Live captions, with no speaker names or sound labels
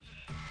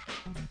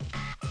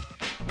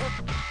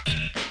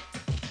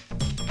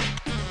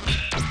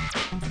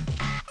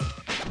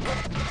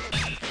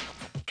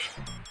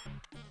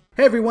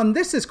Hey everyone,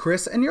 this is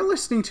Chris, and you're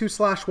listening to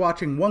 /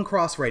 watching One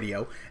Cross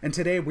Radio, and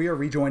today we are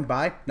rejoined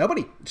by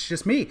nobody. It's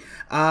just me.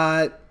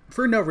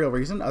 For no real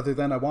reason other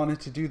than I wanted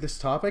to do this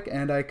topic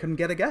and I couldn't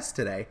get a guest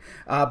today.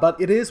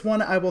 But it is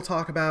one I will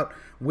talk about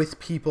with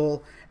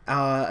people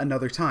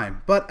another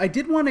time. But I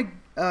did want to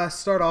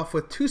start off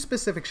with two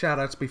specific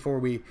shout-outs before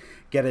we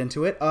get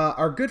into it.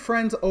 Our good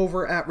friends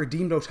over at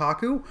Redeemed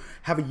Otaku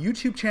have a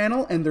YouTube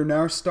channel, and they're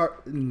now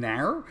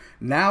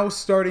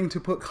starting to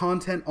put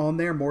content on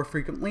there more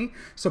frequently.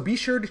 So be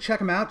sure to check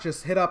them out.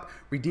 Just hit up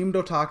Redeemed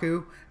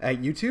Otaku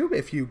at YouTube.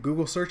 If you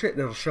Google search it,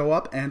 it'll show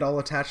up, and I'll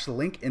attach the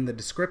link in the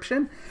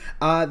description.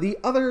 The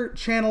other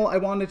channel I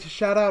wanted to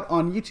shout out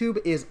on YouTube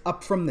is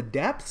Up From The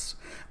Depths.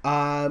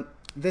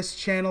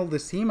 This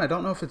team, I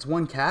don't know if it's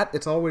one cat.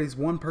 It's always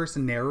one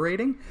person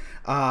narrating,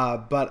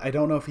 but I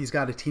don't know if he's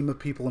got a team of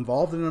people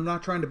involved, and I'm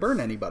not trying to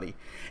burn anybody.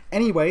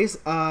 Anyways,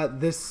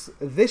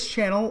 this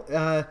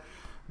channel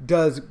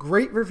does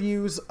great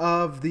reviews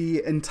of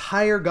the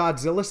entire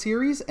Godzilla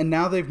series, and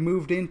now they've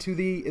moved into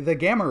the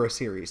Gamera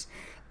series.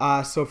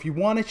 So if you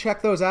want to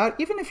check those out,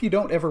 even if you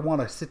don't ever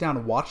want to sit down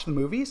and watch the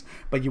movies,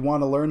 but you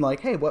want to learn like,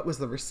 hey, what was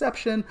the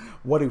reception?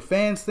 What do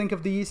fans think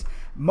of these?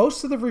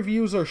 Most of the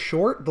reviews are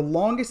short. The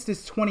longest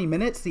is 20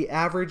 minutes. The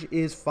average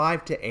is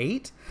 5 to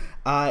 8.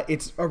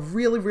 It's a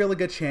really, really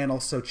good channel,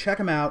 so check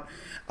them out.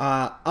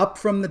 Up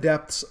From The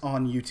Depths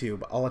on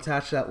YouTube. I'll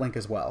attach that link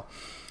as well.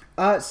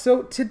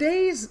 So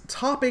today's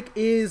topic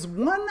is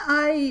one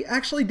I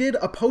actually did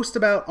a post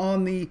about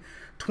on the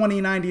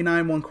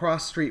 2099 One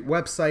Cross Street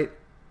website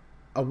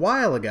a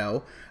while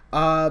ago,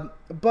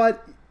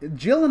 but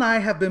Jill and I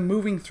have been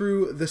moving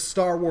through the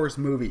Star Wars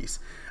movies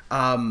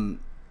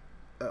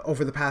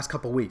over the past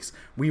couple weeks.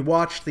 We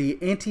watched the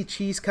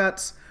anti-cheese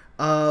cuts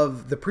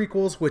of the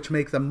prequels, which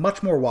make them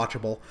much more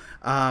watchable.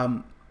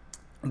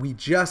 We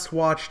just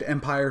watched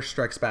Empire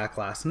Strikes Back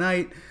last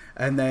night,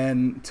 and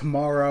then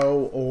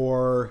tomorrow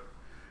or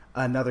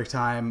another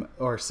time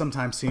or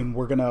sometime soon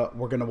we're gonna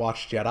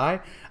watch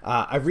Jedi.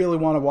 I really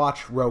want to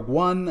watch Rogue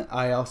One.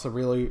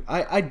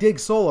 I dig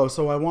Solo,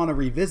 so I want to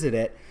revisit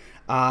it.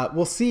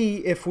 We'll see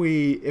if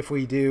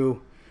we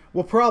do.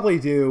 We'll probably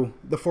do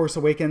The Force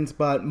Awakens,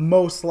 but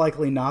most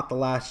likely not The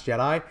Last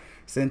Jedi,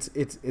 since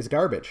it's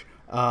garbage.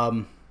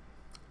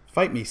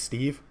 Fight me,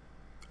 Steve.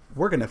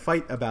 We're gonna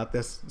fight about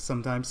this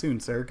sometime soon,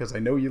 sir, because I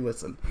know you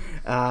listen.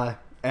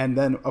 And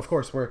then of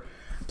course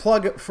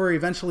plug for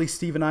eventually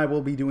Steve and I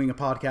will be doing a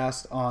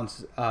podcast on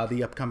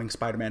the upcoming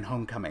Spider-Man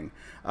Homecoming,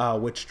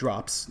 which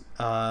drops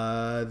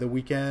the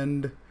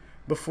weekend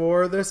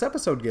before this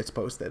episode gets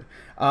posted.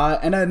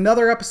 And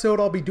another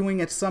episode I'll be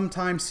doing at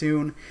sometime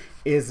soon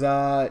is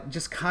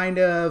just kind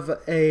of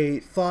a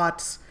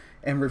thoughts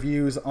and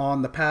reviews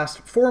on the past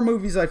 4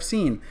 movies I've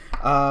seen.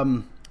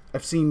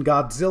 I've seen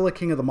Godzilla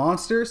King of the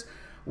Monsters.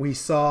 We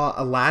saw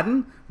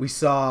Aladdin, we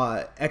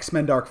saw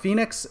X-Men Dark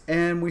Phoenix,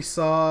 and we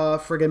saw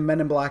friggin' Men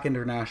in Black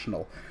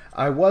International.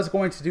 I was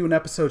going to do an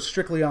episode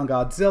strictly on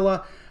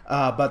Godzilla,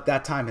 but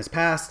that time has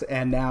passed,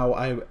 and now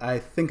I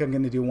think I'm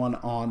going to do one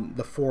on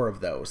the 4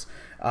 of those.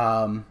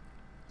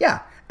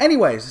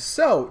 Anyways,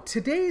 so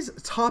today's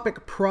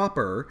topic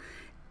proper,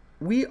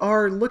 we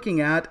are looking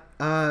at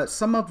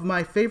some of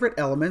my favorite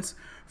elements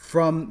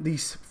from the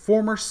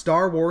former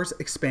Star Wars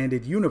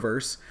expanded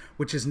universe,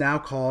 which is now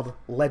called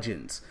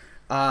Legends.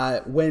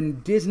 When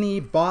Disney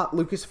bought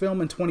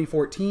Lucasfilm in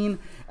 2014,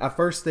 at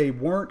first they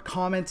weren't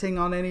commenting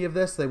on any of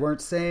this. They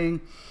weren't saying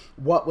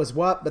what was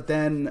what, but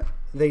then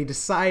they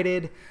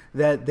decided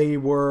that they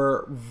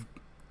were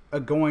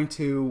going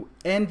to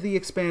end the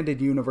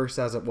expanded universe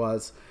as it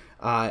was.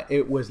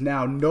 It was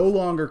now no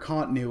longer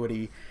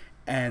continuity,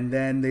 and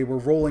then they were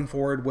rolling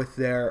forward with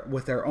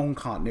their own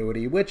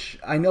continuity, which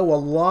I know a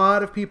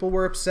lot of people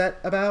were upset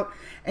about,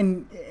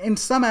 and in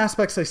some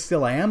aspects I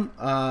still am.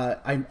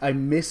 I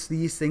miss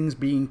these things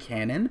being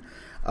canon,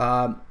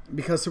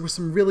 because there were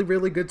some really,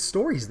 really good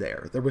stories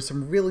there. There were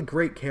some really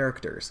great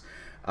characters.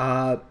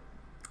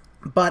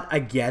 But I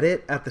get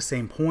it at the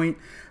same point.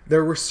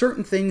 There were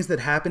certain things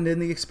that happened in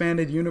the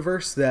expanded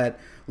universe that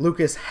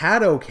Lucas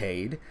had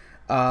okayed,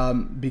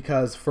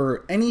 because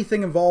for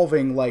anything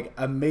involving like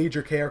a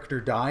major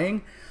character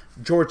dying,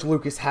 George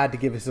Lucas had to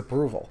give his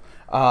approval.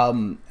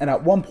 And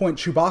at one point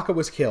Chewbacca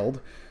was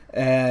killed,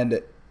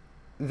 and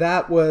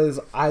that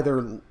was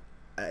either,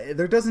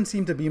 there doesn't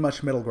seem to be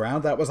much middle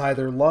ground. That was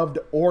either loved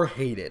or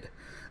hated.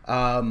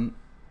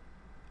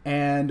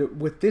 And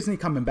with Disney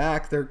coming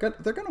back, they're going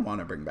to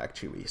want to bring back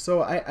Chewie.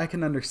 So I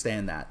can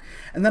understand that.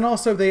 And then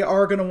also they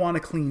are going to want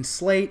a clean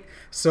slate,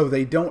 so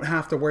they don't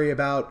have to worry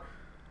about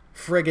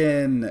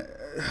friggin'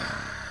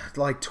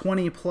 like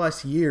 20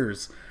 plus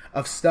years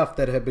of stuff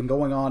that have been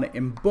going on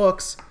in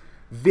books,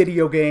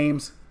 video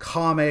games,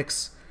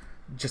 comics,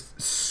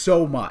 just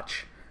so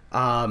much,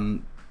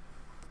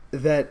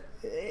 that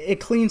it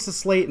cleans the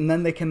slate, and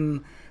then they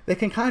can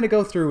kind of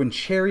go through and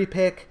cherry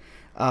pick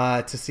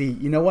to see,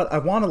 you know what, I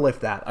want to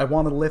lift that. I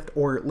want to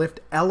lift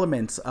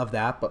elements of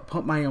that, but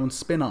put my own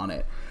spin on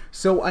it.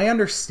 So I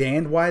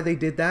understand why they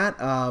did that.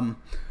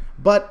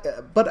 But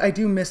I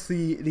do miss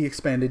the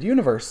expanded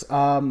universe.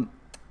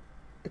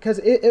 because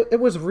it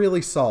was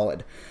really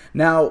solid.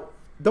 Now,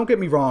 don't get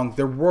me wrong,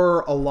 there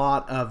were a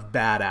lot of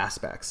bad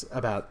aspects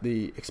about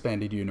the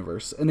expanded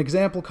universe. An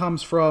example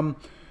comes from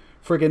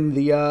friggin'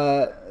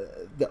 the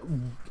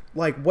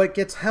like what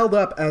gets held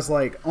up as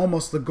like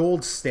almost the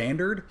gold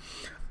standard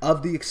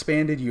of the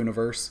expanded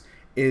universe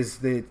is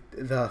the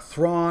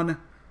Thrawn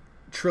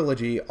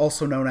trilogy,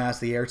 also known as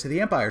the Heir to the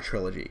Empire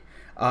trilogy.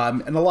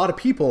 And a lot of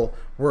people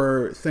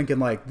were thinking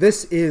like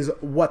this is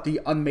what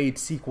the unmade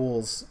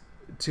sequels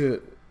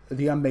to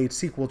the unmade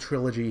sequel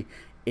trilogy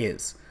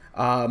is.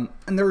 And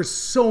there is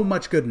so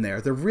much good in there.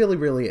 There really,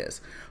 really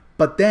is.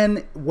 But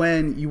then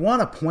when you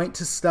want to point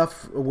to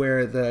stuff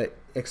where the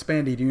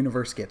expanded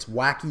universe gets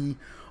wacky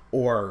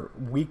or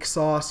weak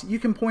sauce, you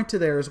can point to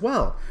there as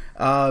well.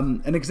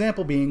 An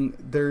example being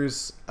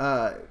there's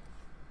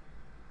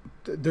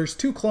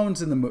two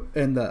clones in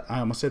the I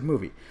almost said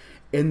movie,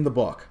 in the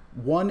book.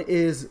 One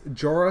is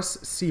Joruus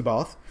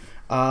C'baoth,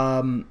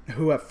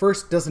 who at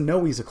first doesn't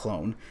know he's a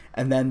clone,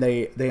 and then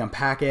they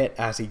unpack it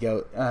as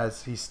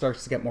he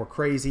starts to get more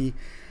crazy.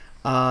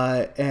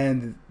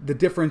 And the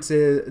difference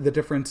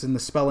in the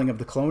spelling of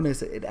the clone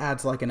is it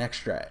adds like an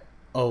extra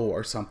O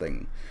or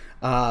something.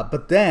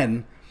 But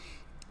then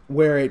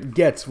where it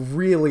gets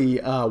really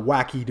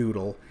wacky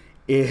doodle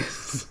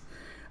is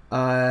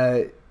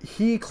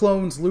he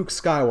clones Luke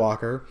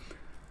Skywalker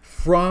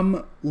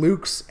from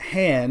Luke's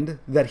hand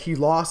that he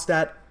lost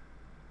at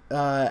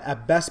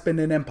Bespin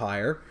in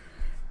Empire,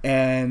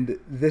 and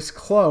this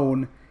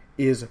clone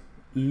is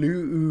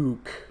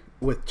Luke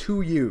with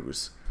two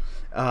U's,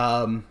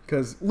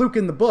 because Luke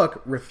in the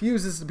book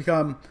refuses to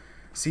become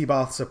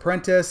C'baoth's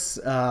apprentice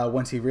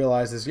once he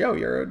realizes, yo,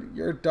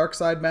 you're a dark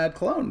side mad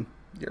clone.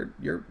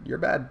 You're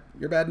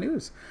bad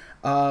news.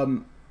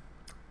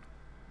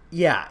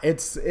 Yeah,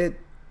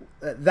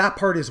 that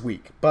part is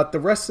weak, but the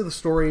rest of the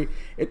story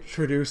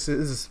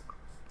introduces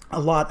a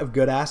lot of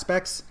good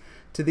aspects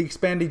to the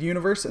expanded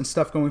universe and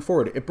stuff going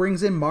forward. It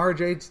brings in Mara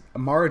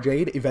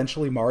Jade,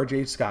 eventually Mara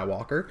Jade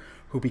Skywalker,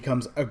 who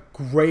becomes a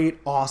great,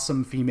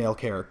 awesome female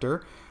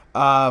character.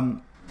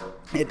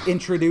 It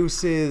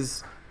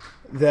introduces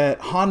that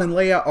Han and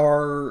Leia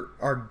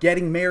are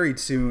getting married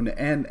soon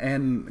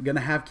and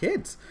gonna have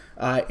kids.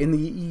 In the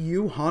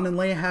EU, Han and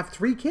Leia have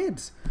 3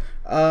 kids.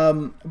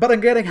 But I'm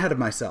getting ahead of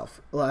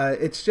myself.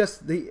 It's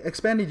just the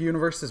expanded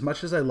universe, as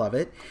much as I love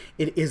it,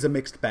 it is a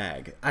mixed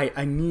bag.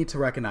 I need to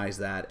recognize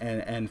that,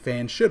 and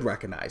fans should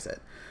recognize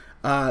it.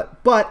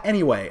 But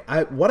anyway,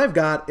 what I've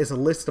got is a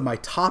list of my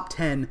top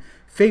 10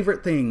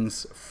 favorite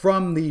things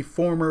from the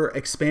former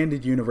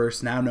expanded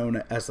universe, now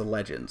known as the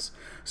Legends.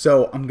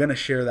 So I'm going to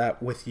share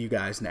that with you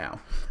guys now.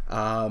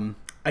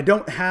 I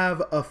don't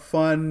have a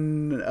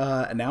fun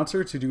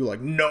announcer to do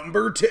like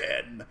number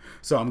 10,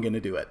 so I'm going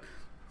to do it.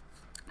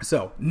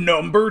 So,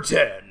 number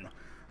 10,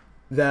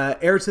 the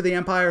Heir to the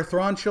Empire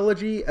Thrawn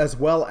trilogy, as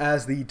well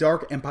as the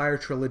Dark Empire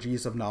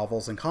trilogies of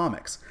novels and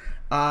comics.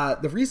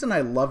 The reason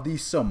I love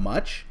these so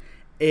much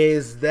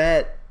is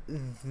that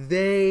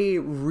they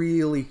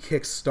really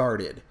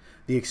kick-started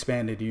the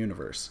expanded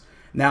universe.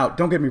 Now,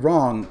 don't get me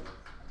wrong,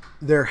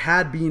 there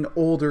had been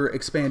older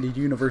expanded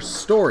universe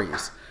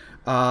stories.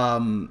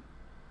 I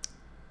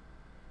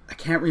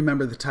can't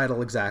remember the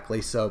title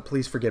exactly, so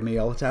please forgive me.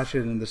 I'll attach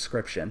it in the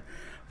description.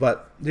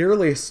 But the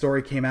earliest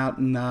story came out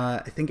in,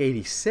 I think,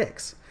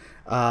 86.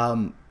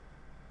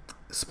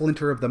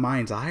 Splinter of the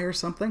Mind's Eye or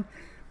something.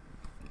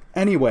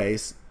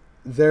 Anyways,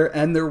 there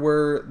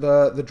were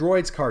the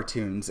Droids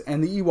cartoons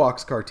and the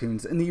Ewoks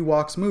cartoons and the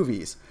Ewoks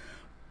movies.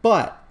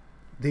 But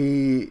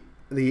the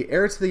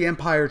Heir to the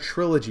Empire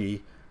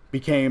trilogy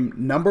became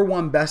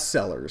 #1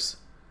 bestsellers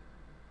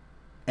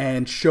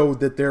and showed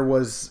that there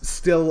was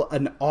still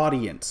an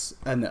audience,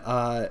 and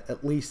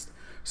at least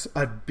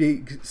a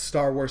big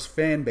Star Wars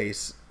fan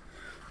base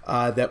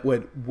that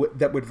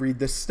would read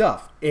this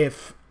stuff.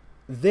 If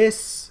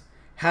this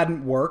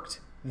hadn't worked,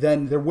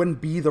 then there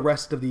wouldn't be the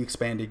rest of the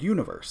expanded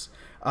universe.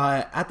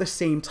 At the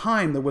same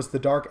time, there was the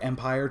Dark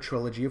Empire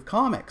trilogy of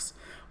comics,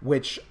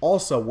 which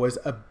also was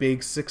a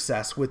big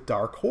success with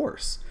Dark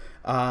Horse.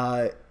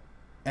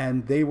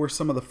 And they were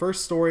some of the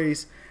first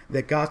stories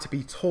that got to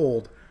be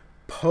told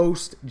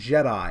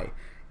post-Jedi,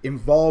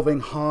 involving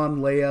Han,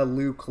 Leia,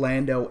 Luke,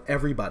 Lando,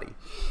 everybody.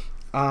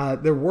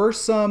 There were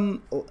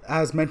some,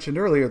 as mentioned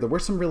earlier, there were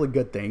some really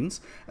good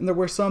things, and there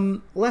were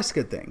some less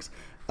good things.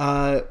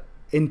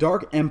 In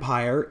Dark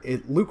Empire,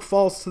 Luke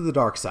falls to the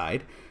dark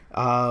side,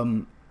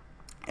 and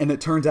it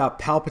turns out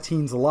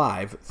Palpatine's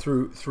alive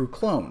through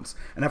clones.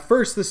 And at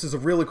first, this is a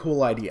really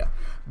cool idea,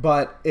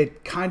 but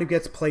it kind of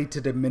gets played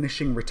to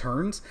diminishing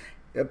returns.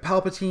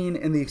 Palpatine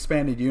in the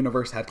expanded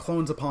universe had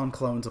clones upon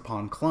clones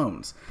upon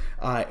clones.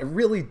 It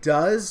really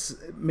does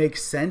make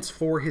sense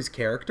for his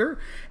character,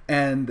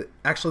 and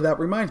actually that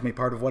reminds me,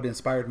 part of what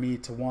inspired me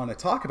to want to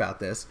talk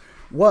about this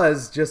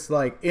was just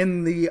like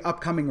in the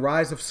upcoming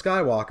Rise of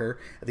Skywalker,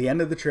 at the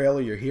end of the trailer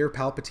you hear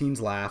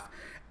Palpatine's laugh,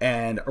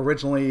 and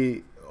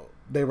originally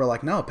they were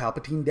like, no,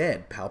 Palpatine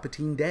dead,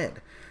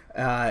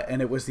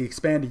 and it was the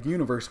expanded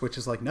universe which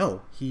is like,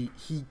 no, he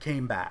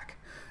came back.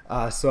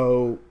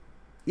 So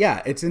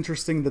yeah, it's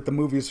interesting that the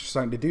movies are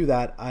starting to do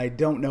that. I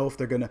don't know if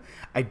they're gonna.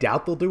 I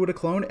doubt they'll do it a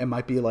clone. It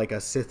might be like a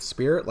Sith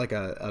spirit, like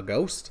a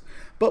ghost,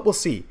 but we'll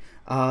see.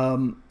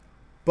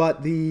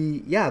 But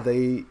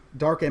the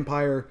Dark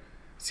Empire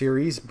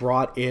series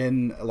brought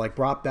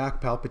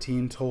back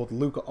Palpatine, told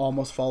Luke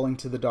almost falling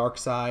to the dark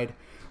side.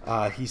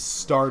 He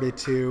started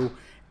to,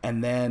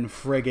 and then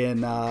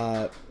friggin'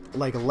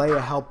 like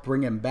Leia helped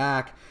bring him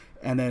back,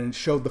 and then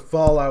showed the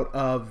fallout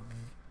of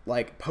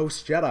like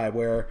post Jedi,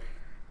 where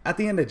at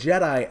the end of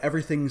Jedi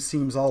everything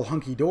seems all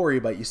hunky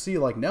dory, but you see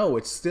like no,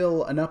 it's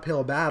still an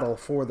uphill battle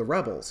for the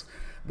rebels.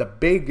 The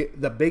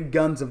big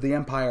guns of the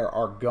Empire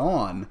are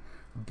gone,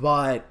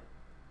 but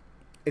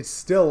it's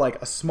still like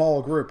a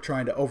small group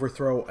trying to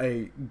overthrow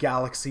a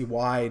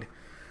galaxy-wide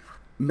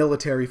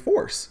military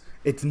force.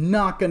 It's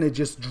not going to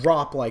just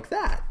drop like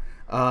that.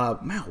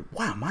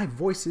 Wow, my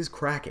voice is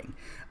cracking.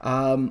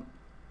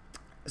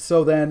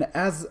 So then,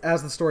 as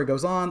the story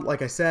goes on,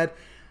 like I said,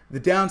 the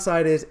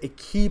downside is it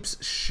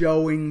keeps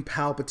showing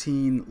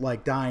Palpatine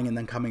like dying and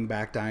then coming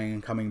back, dying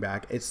and coming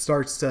back. It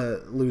starts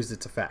to lose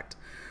its effect.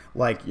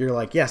 Like, you're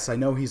like, yes, I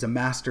know he's a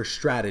master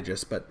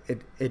strategist, but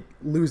it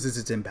loses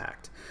its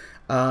impact.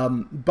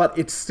 But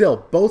it's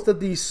still, both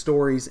of these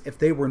stories, if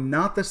they were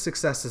not the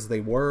successes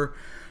they were,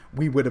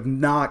 we would have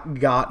not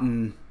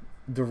gotten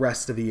the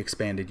rest of the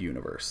expanded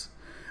universe.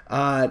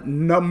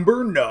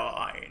 Number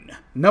 9.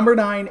 Number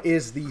 9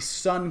 is the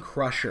Sun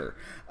Crusher.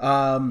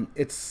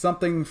 It's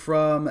something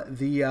from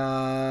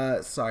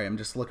the, sorry, I'm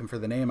just looking for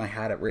the name. I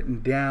had it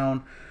written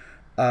down.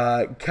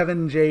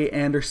 Kevin J.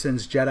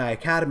 Anderson's Jedi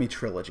Academy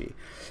trilogy.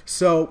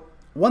 So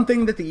one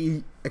thing that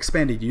the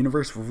expanded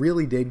universe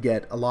really did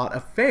get a lot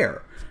of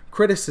fair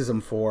criticism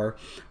for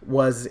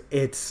was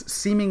its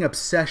seeming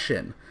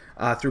obsession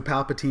through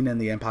Palpatine and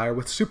the Empire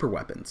with super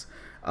weapons.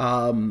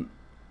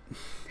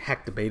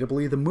 Heck,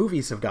 debatably, the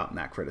movies have gotten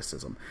that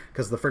criticism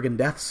because the friggin'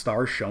 Death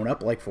Star's shown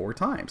up like 4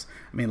 times.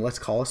 I mean, let's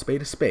call a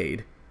spade a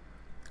spade.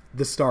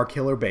 The Star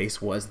Killer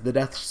base was the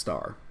Death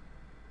Star.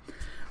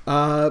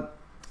 And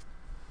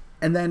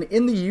then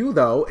in the U,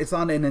 though, it's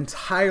on an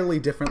entirely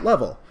different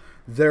level.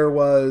 There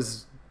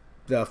was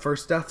the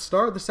first Death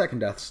Star, the second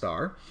Death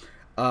Star,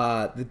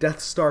 the Death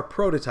Star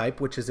prototype,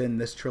 which is in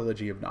this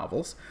trilogy of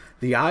novels,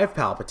 the Eye of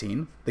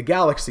Palpatine, the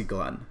Galaxy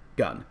Gun,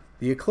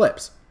 the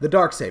Eclipse, the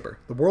Darksaber,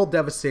 the World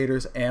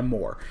Devastators, and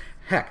more.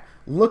 Heck,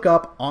 look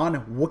up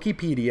on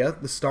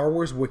Wikipedia, the Star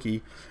Wars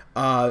Wiki,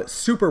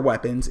 super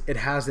weapons. It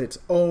has its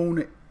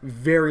own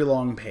very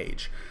long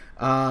page.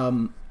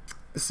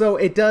 So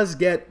it does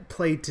get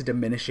played to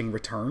diminishing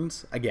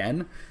returns.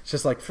 Again, it's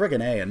just like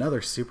friggin' A,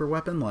 another super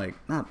weapon, like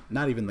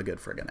not even the good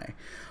friggin' A.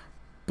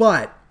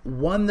 But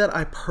one that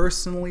I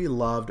personally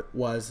loved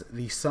was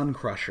the Sun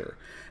Crusher.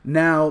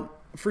 Now,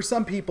 for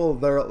some people,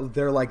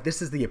 they're like,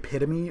 this is the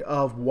epitome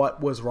of what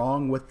was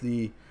wrong with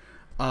the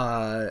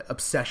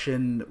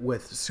obsession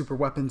with super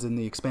weapons in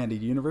the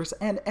expanded universe,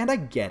 and I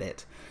get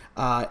it.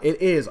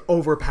 It is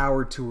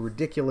overpowered to a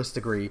ridiculous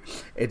degree.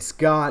 It's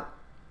got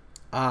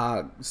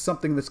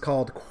something that's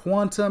called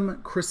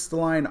quantum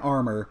crystalline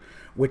armor,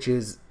 which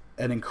is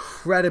an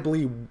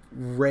incredibly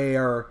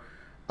rare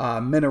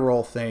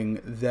mineral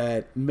thing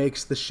that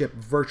makes the ship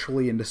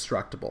virtually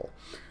indestructible,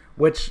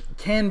 which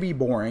can be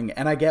boring,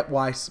 and I get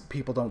why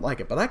people don't like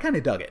it, but I kind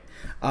of dug it.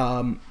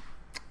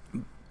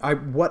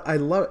 What I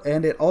love,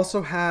 and it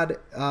also had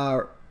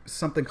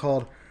something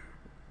called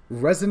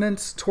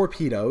resonance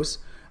torpedoes,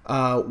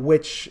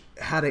 which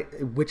had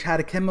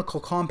a chemical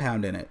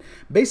compound in it.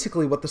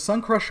 Basically, what the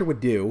Sun Crusher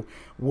would do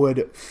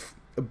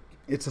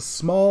it's a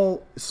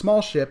small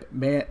ship,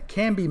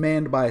 can be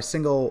manned by a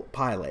single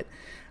pilot.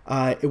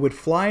 It would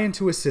fly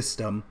into a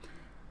system,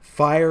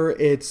 fire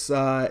its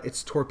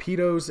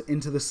torpedoes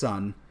into the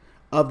sun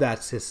of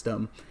that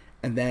system,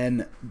 and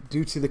then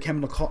due to the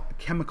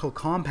chemical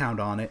compound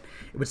on it,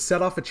 it would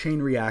set off a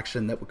chain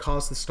reaction that would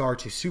cause the star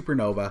to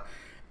supernova,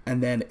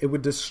 and then it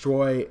would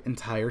destroy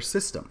entire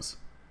systems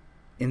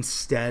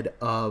instead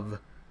of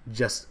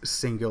just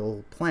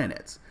single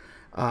planets.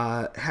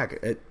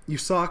 You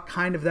saw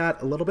kind of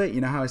that a little bit.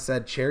 You know how I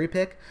said cherry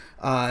pick?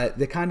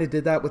 They kind of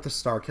did that with the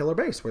Star Killer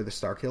base, where the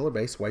Star Killer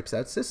base wipes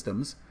out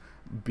systems,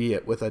 be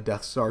it with a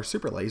Death Star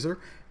super laser,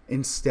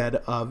 instead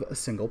of a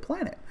single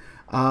planet.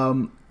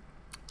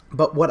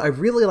 But what I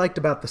really liked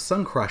about the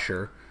Sun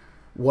Crusher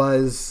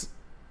was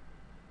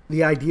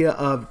the idea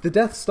of the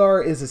Death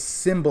Star is a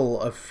symbol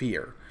of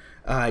fear.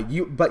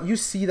 But you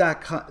see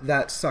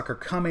that sucker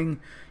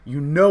coming.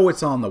 You know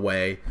it's on the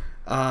way.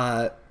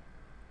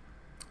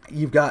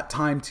 You've got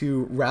time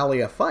to rally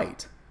a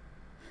fight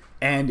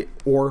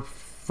or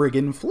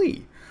friggin'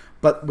 flee.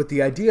 But with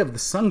the idea of the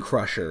Sun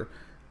Crusher,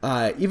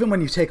 even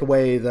when you take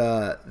away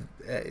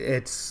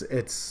its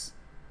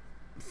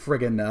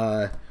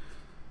friggin'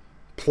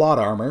 plot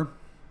armor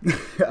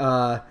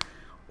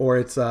or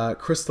its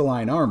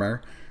crystalline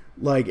armor,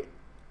 like,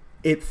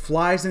 it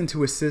flies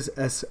into a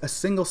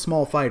single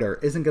small fighter,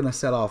 isn't going to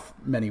set off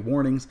many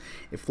warnings.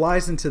 It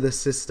flies into the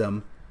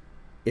system,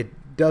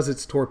 it does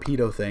its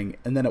torpedo thing,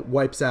 and then it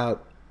wipes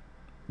out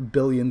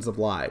billions of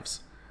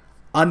lives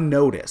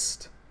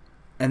unnoticed.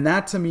 And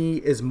that to me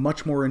is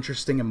much more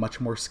interesting and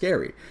much more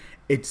scary.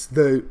 It's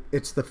the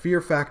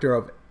fear factor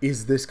of,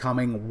 is this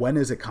coming? When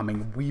is it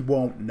coming? We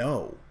won't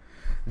know.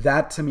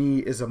 That to me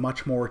is a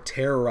much more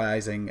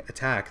terrorizing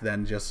attack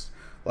than just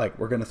like,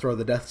 we're going to throw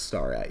the Death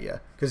Star at you.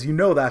 Because you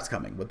know that's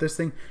coming. With this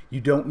thing,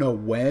 you don't know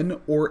when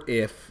or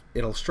if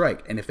it'll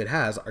strike. And if it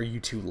has, are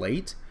you too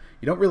late?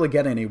 You don't really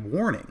get any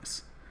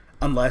warnings.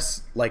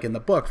 Unless, like in the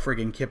book,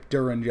 friggin' Kip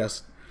Duran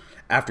just,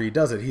 after he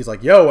does it, he's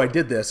like, yo, I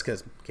did this,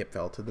 because Kip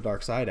fell to the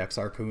dark side,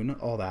 Exar Kun,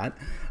 all that.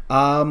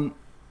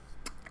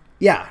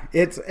 Yeah,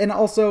 and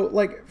also,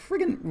 like,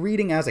 friggin'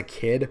 reading as a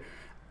kid,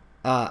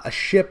 a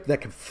ship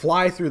that can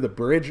fly through the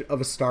bridge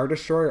of a Star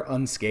Destroyer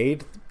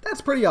unscathed,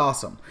 that's pretty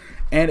awesome.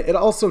 And it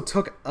also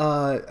took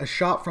a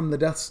shot from the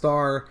Death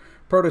Star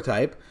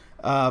prototype,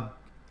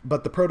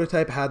 but the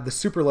prototype had the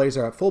super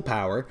laser at full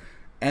power,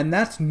 and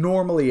that's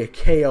normally a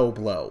KO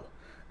blow.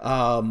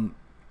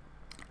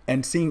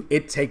 And seeing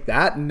it take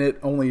that and it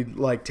only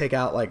like take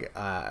out like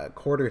a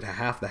quarter to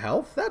half the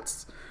health,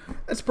 that's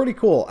pretty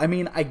cool. I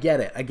mean, I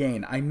get it.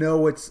 Again, I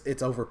know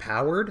it's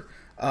overpowered,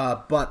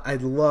 but I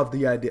love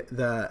the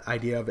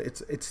idea of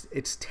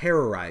it's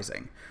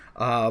terrorizing,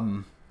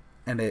 and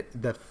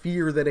the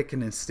fear that it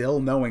can instill,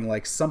 knowing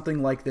like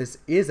something like this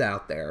is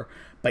out there,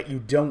 but you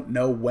don't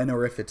know when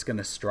or if it's going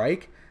to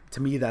strike.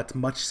 To me, that's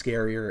much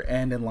scarier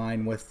and in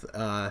line with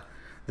the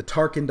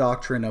Tarkin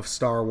doctrine of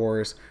Star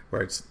Wars,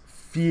 where it's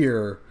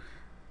fear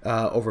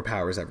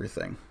overpowers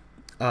everything.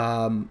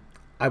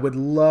 I would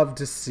have loved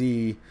to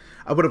see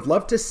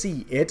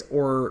it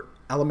or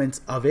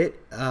elements of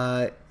it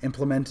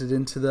implemented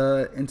into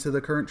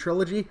the current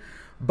trilogy,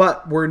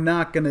 but we're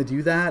not going to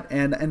do that,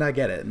 and I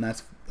get it, and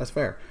that's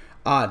fair.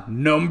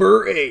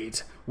 Number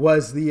 8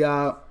 was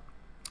the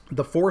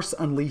Force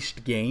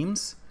Unleashed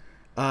games,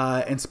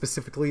 and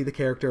specifically the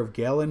character of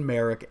Galen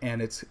Marek and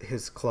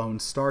his clone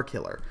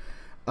Starkiller.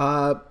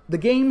 The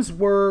games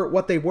were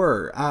what they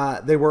were.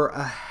 They were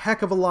a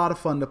heck of a lot of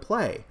fun to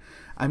play.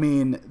 I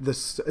mean,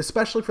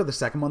 especially for the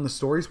second one, the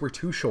stories were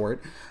too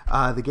short.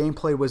 The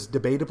gameplay was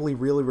debatably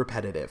really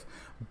repetitive.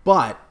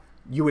 But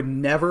you would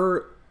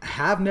never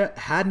had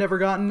never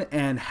gotten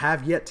and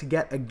have yet to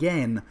get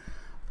again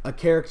a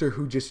character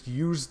who just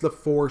used the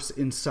Force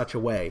in such a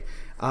way.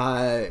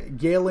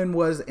 Galen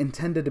was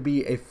intended to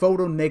be a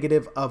photo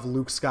negative of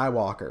Luke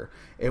Skywalker.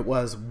 It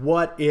was,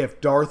 what if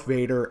Darth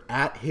Vader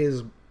at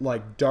his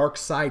like dark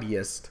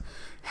sideiest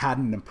had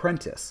an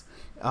apprentice,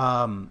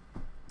 and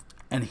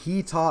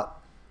he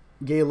taught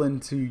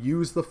Galen to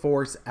use the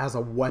Force as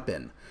a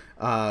weapon.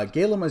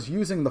 Galen was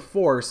using the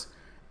Force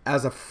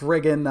as a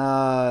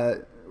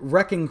friggin'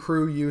 wrecking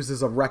crew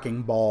uses a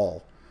wrecking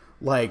ball.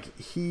 Like,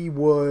 he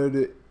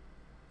would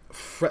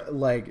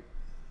like,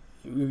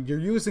 you're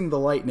using the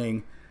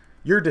lightning,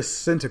 you're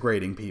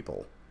disintegrating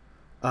people.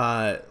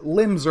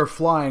 Limbs are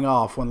flying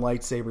off when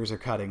lightsabers are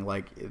cutting.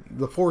 Like,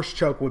 the Force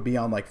choke would be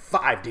on like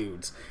 5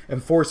 dudes,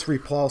 and Force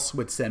repulse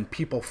would send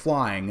people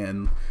flying.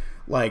 And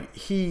like,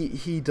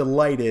 he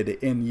delighted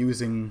in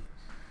using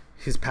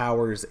his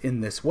powers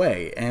in this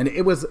way, and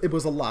it was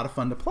a lot of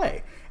fun to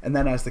play. And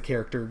then as the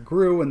character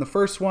grew in the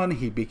first one,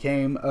 he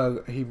became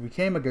a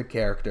good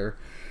character,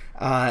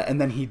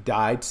 and then he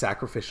died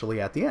sacrificially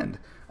at the end.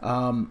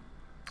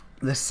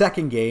 The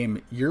second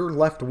game, you're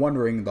left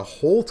wondering the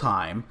whole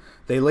time.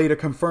 They later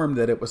confirmed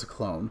that it was a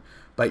clone,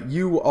 but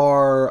you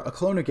are a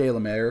clone of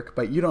Galen Marek,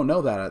 but you don't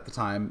know that at the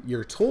time.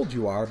 You're told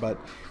you are, but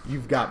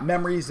you've got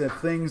memories of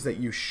things that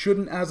you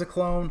shouldn't as a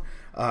clone.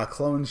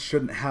 Clones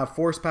shouldn't have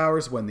Force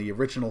powers when the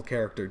original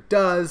character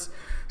does.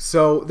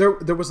 So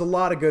there was a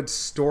lot of good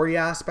story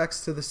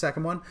aspects to the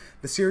second one.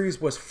 The series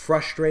was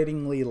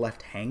frustratingly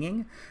left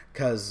hanging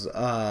because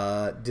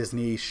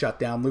Disney shut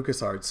down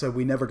LucasArts, so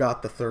we never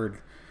got the third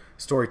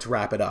story to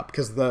wrap it up.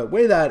 Because the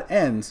way that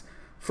ends,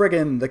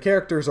 friggin' the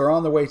characters are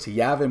on the way to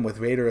Yavin with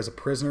Vader as a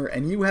prisoner,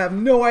 and you have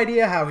no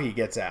idea how he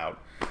gets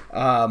out.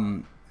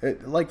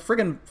 Like,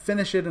 friggin'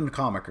 finish it in a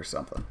comic or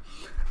something.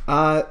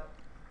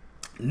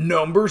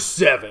 Number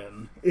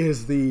 7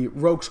 is the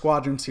Rogue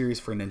Squadron series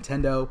for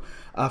Nintendo.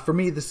 For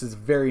me, this is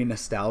very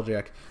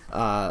nostalgic.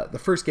 The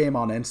first game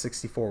on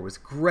N64 was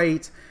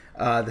great.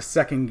 The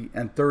second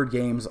and third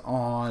games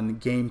on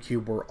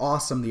GameCube were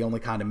awesome. The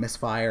only kind of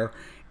misfire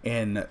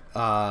in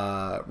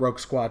Rogue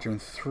Squadron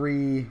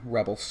 3,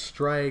 Rebel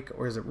Strike,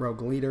 or is it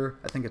Rogue Leader?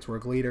 I think it's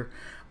Rogue Leader.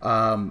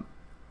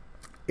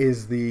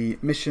 Is the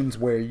missions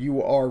where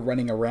you are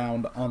running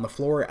around on the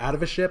floor out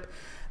of a ship.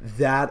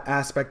 That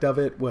aspect of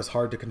it was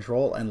hard to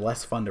control and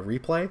less fun to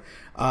replay.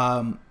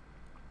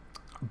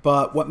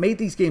 But what made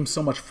these games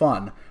so much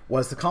fun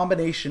was the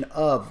combination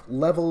of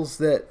battles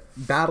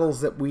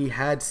that we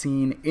had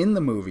seen in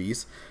the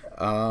movies.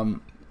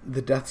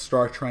 The Death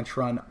Star Trench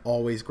Run,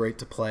 always great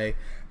to play.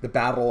 The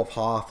Battle of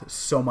Hoth,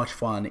 so much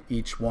fun.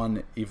 Each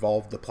one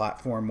evolved the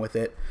platform with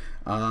it.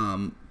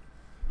 And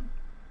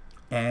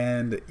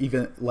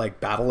even like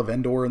Battle of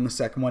Endor in the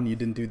second one, you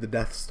didn't do the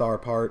Death Star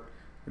part,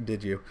 or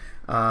did you?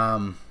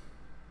 Right,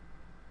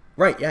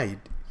 yeah, you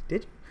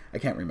did. I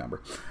can't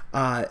remember.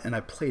 And I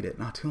played it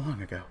not too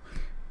long ago.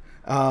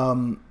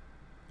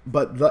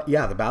 But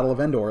the Battle of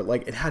Endor,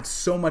 like, it had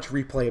so much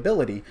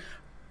replayability,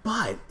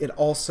 but it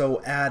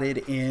also added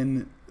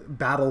in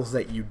battles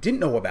that you didn't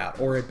know about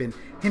or had been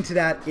hinted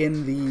at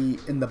in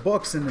the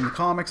books and in the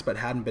comics but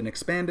hadn't been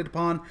expanded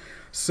upon.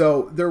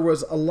 So there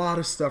was a lot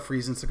of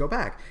reasons to go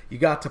back. You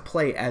got to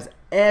play as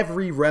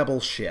every rebel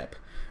ship.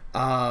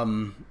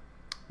 The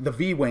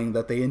V-Wing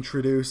that they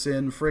introduce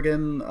in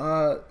friggin'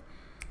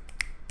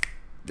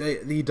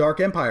 the Dark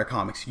Empire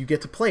comics. You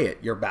get to play it.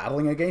 You're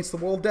battling against the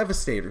World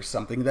Devastator,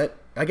 something that,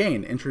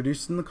 again,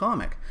 introduced in the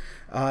comic.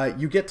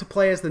 You get to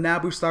play as the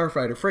Naboo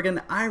Starfighter.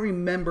 Friggin', I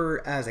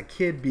remember as a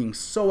kid being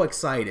so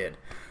excited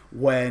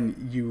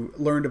when you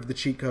learned of the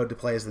cheat code to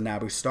play as the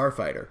Naboo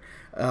Starfighter.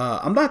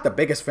 I'm not the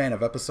biggest fan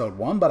of Episode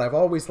 1, but I've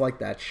always liked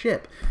that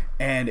ship,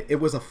 and it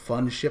was a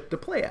fun ship to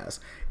play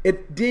as.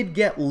 It did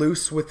get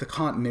loose with the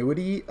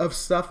continuity of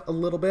stuff a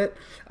little bit.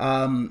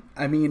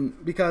 I mean,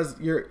 because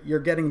you're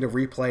getting to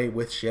replay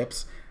with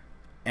ships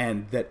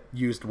and that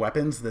used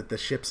weapons that the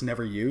ships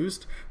never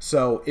used.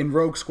 So in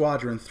Rogue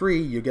Squadron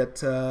 3, you get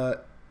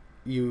to...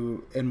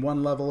 in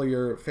one level,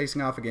 you're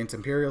facing off against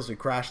Imperials. You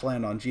crash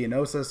land on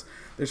Geonosis.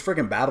 There's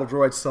freaking battle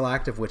droids still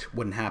active, which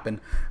wouldn't happen.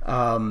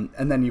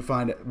 And then you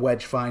find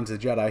Wedge finds a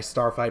Jedi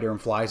Starfighter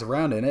and flies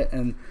around in it.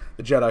 And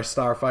the Jedi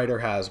Starfighter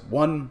has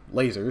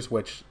lasers,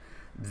 which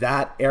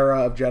that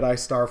era of Jedi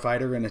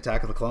Starfighter in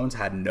Attack of the Clones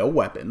had no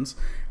weapons.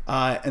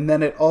 And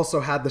then it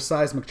also had the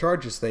seismic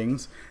charges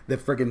things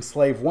that friggin'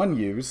 Slave 1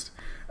 used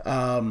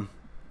in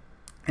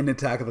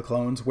Attack of the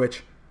Clones,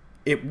 which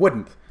it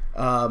wouldn't.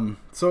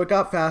 So it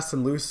got fast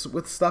and loose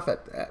with stuff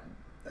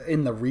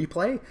in the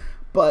replay,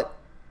 but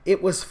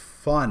it was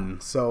fun,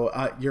 so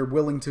you're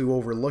willing to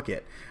overlook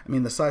it. I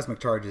mean, the seismic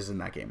charges in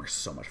that game are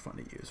so much fun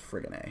to use,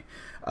 friggin' A.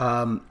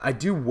 I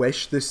do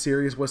wish this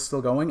series was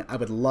still going. I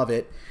would love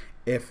it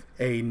if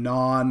a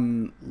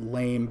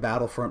non-lame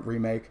Battlefront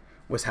remake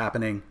was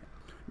happening.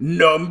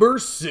 Number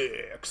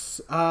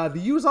 6, the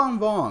Yuuzhan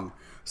Vong.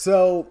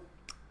 So...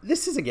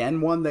 this is,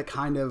 again, one that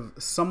kind of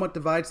somewhat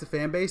divides the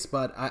fan base,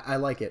 but I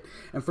like it.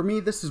 And for me,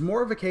 this is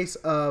more of a case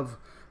of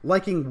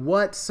liking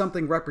what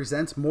something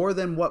represents more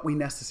than what we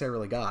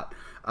necessarily got.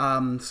 So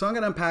I'm going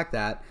to unpack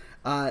that.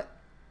 The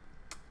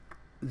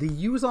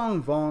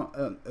Yuuzhan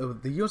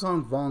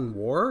Vong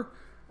War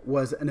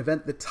was an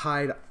event that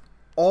tied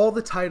all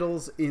the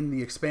titles in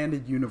the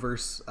expanded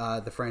universe,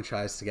 the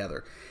franchise,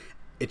 together.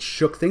 It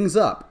shook things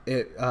up.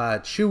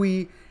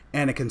 Chewie,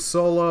 Anakin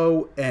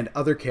Solo, and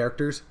other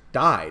characters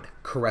died.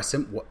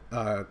 Coruscant,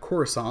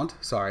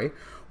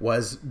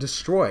 was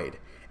destroyed.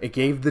 It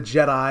gave the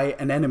Jedi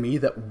an enemy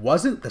that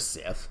wasn't the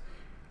Sith,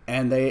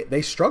 and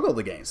they struggled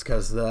against,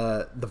 because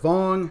the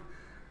Vong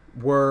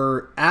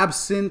were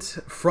absent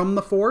from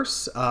the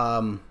Force,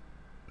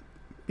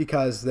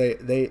 because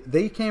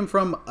they came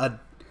from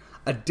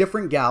a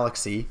different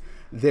galaxy.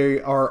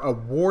 They are a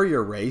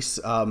warrior race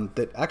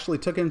that actually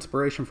took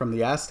inspiration from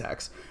the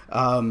Aztecs.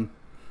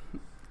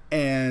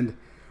 And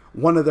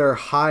one of their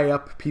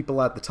high-up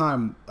people at the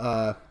time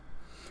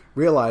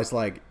realized,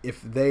 like,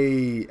 if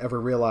they ever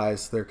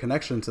realize their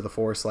connection to the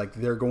Force, like,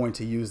 they're going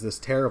to use this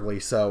terribly.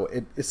 So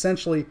it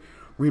essentially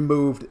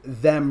removed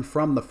them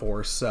from the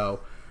Force. So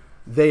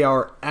they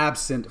are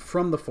absent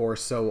from the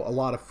Force. So a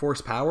lot of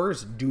Force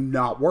powers do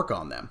not work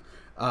on them.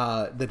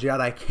 The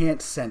Jedi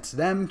can't sense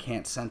them,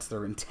 can't sense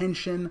their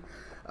intention.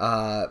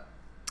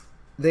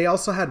 They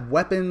also had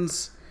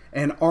weapons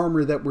and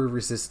armor that were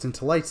resistant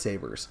to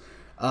lightsabers.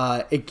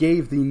 It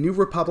gave the New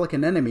Republic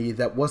an enemy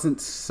that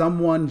wasn't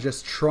someone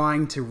just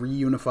trying to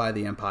reunify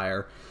the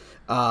Empire.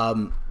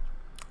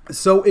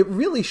 So it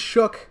really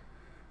shook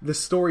the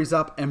stories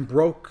up and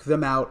broke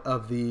them out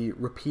of the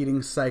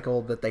repeating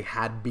cycle that they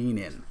had been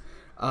in.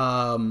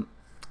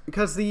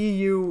 Because the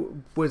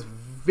EU was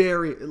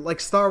very, like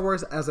Star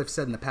Wars, as I've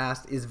said in the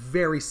past, is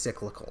very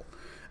cyclical.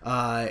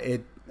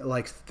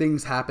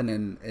 Things happen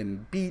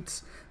in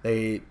beats.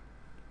 They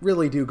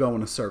really do go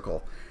in a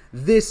circle.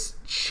 This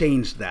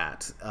changed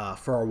that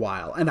for a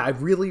while, and I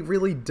really,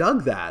 really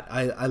dug that.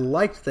 I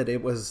liked that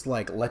it was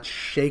like, let's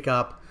shake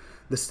up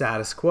the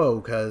status quo,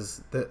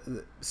 because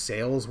the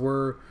sales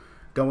were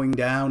going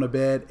down a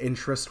bit,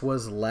 interest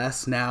was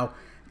less. Now,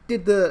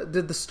 did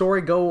the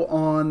story go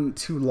on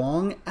too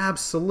long?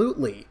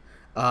 Absolutely.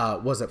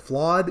 Was it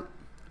flawed?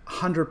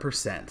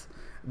 100%.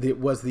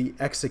 Was the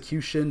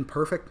execution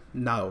perfect?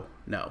 No.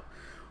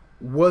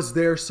 Was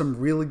there some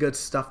really good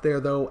stuff there,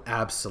 though?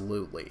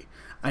 Absolutely.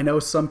 I know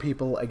some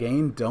people,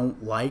 again,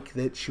 don't like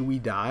that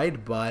Chewie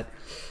died, but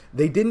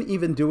they didn't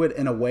even do it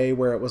in a way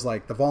where it was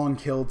like the Vong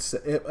killed...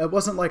 It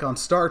wasn't like on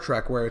Star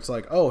Trek where it's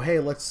like, oh, hey,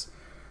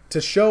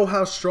 to show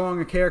how strong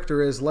a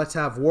character is, let's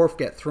have Worf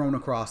get thrown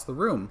across the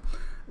room.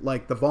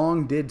 Like, the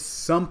Vong did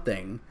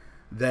something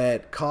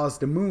that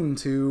caused a moon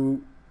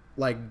to,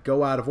 like,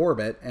 go out of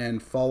orbit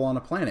and fall on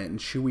a planet, and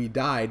Chewie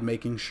died,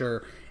 making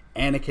sure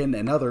Anakin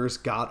and others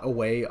got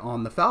away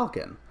on the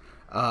Falcon.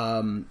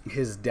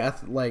 His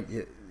death, like...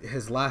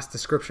 his last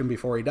description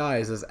before he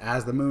dies is,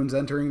 as the moon's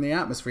entering the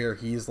atmosphere,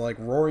 he's like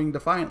roaring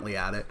defiantly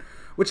at it,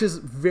 which is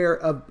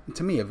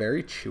to me a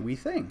very chewy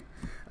thing.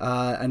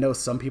 I know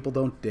some people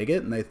don't dig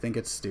it and they think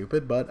it's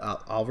stupid, but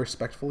I'll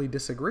respectfully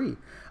disagree.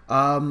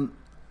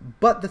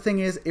 But the thing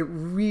is, it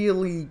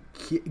really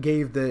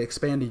gave the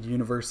expanded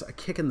universe a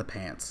kick in the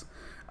pants.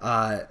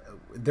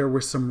 There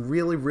were some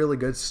really, really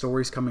good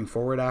stories coming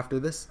forward after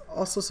this.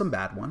 Also some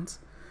bad ones.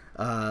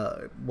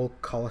 We'll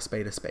call a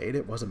spade a spade.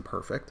 It wasn't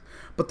perfect.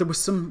 But there was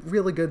some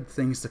really good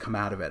things to come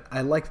out of it.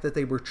 I liked that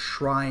they were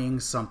trying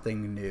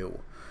something new.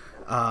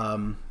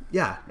 The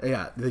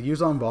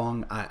Yuuzhan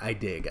Vong, I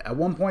dig. At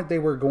one point, they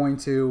were going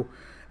to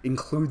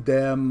include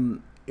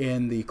them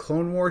in the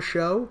Clone Wars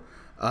show,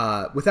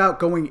 without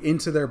going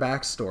into their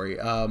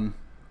backstory.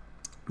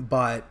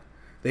 But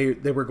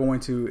they were going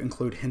to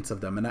include hints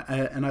of them,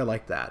 and I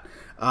like that.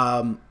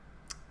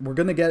 We're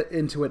going to get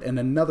into it in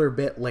another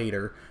bit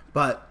later,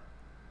 but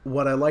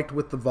what I liked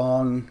with the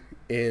Vong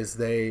is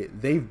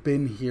they've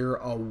been here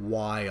a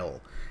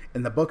while.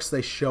 In the books,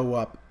 they show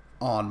up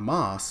en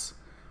masse,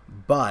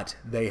 but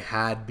they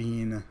had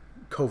been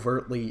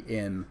covertly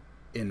in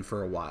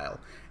for a while,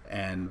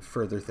 and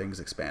further things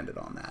expanded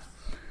on that.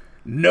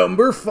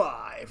 Number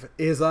 5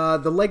 is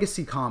the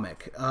Legacy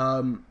comic.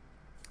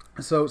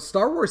 So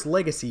Star Wars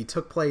Legacy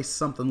took place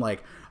something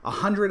like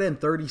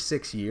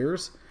 136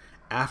 years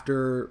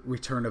after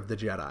Return of the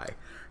Jedi.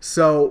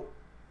 So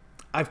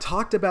I've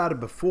talked about it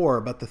before,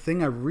 but the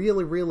thing I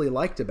really, really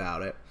liked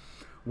about it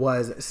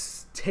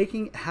was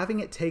having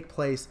it take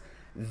place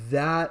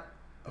that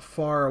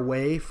far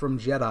away from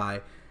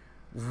Jedi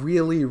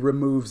really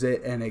removes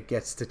it, and it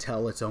gets to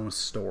tell its own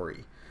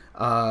story.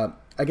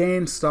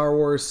 Again, Star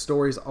Wars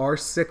stories are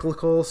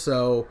cyclical,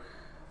 so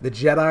the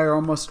Jedi are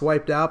almost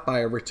wiped out by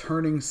a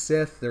returning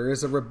Sith. There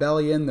is a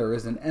rebellion. There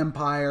is an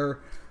empire.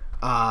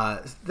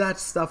 That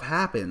stuff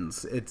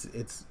happens.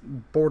 It's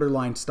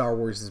borderline Star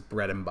Wars'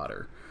 bread and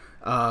butter.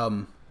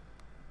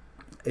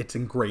 It's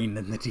ingrained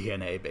in the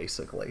DNA,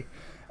 basically.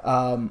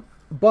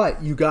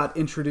 But you got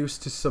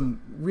introduced to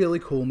some really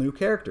cool new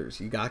characters.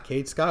 You got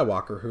Cade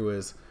Skywalker, who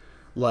is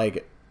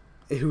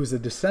a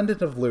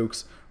descendant of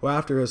Luke's, who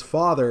after his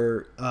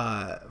father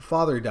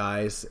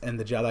dies and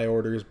the Jedi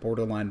Order is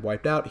borderline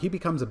wiped out, he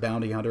becomes a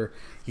bounty hunter.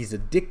 He's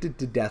addicted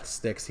to death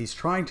sticks. He's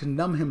trying to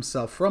numb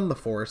himself from the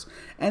Force,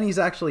 and he's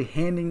actually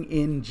handing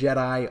in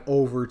Jedi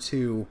over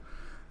to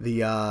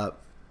the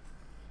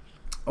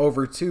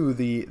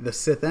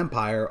Sith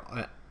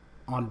Empire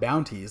on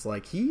bounties.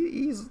 Like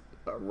he's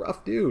a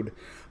rough dude,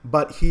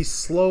 but he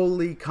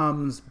slowly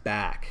comes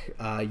back.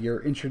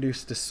 You're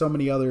introduced to so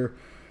many other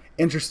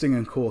interesting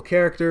and cool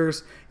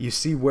characters. You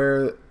see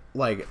where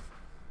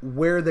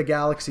the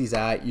galaxy's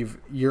at.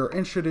 You're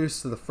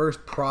introduced to the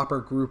first proper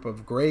group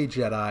of gray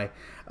Jedi,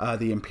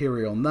 the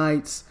Imperial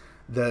Knights.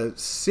 The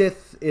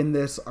Sith in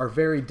this are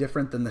very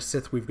different than the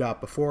Sith we've got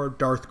before.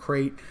 Darth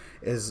Krayt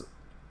is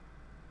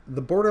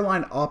the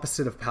borderline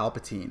opposite of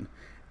Palpatine.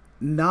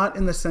 Not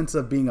in the sense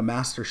of being a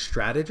master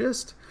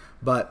strategist,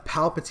 but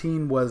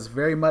Palpatine was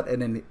very much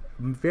an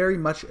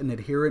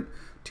adherent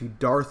to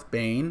Darth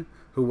Bane,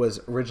 who was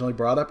originally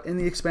brought up in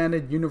the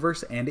expanded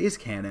universe and is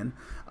canon.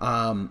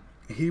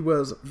 He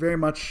was very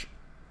much...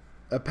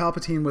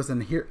 Palpatine was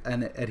an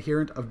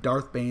adherent of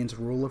Darth Bane's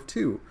rule of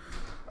two.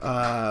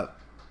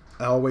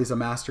 Always a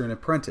master and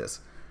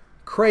apprentice.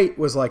 Krayt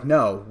was like,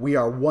 no, we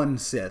are one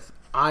Sith.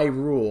 I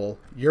rule.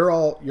 You're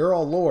all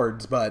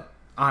lords, but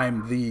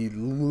I'm the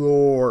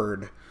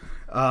Lord.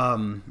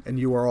 And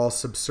you are all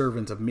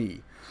subservient of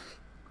me.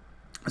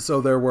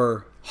 So there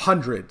were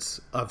hundreds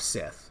of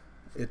Sith,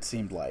 it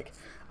seemed like.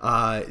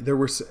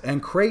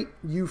 And Krayt,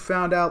 you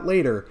found out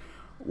later,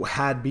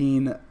 had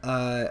been,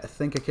 I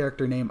think, a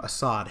character named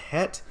Asad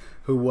Het,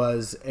 who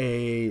was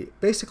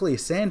basically a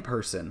sand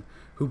person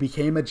who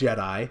became a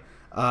Jedi,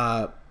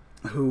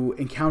 who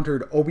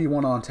encountered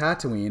Obi-Wan on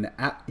Tatooine.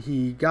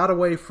 He got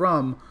away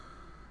from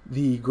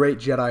the Great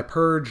Jedi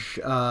Purge,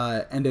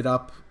 ended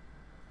up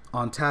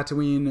on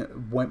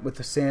Tatooine, went with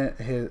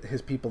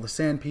his people, the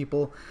Sand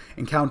People,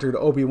 encountered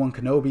Obi-Wan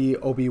Kenobi.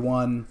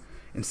 Obi-Wan,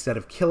 instead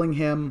of killing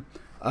him,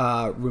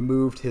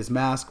 removed his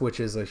mask, which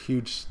is a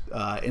huge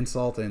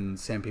insult in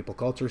Sand People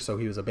culture, so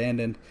he was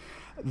abandoned.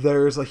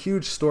 There's a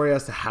huge story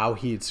as to how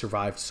he had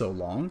survived so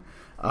long,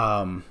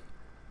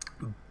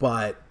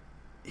 but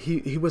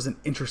he was an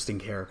interesting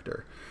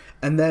character.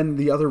 And then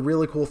the other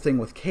really cool thing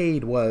with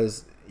Cade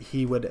was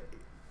he would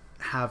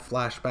have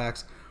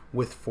flashbacks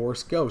with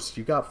Force Ghost.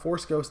 You got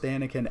Force Ghost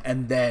Anakin,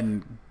 and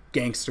then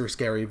gangster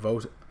scary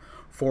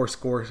Force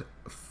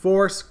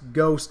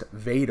Ghost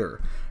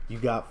Vader. You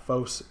got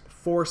Force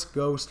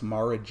Ghost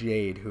Mara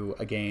Jade, who,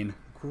 again,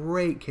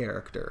 great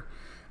character,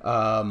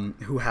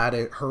 who had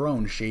her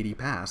own shady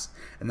past.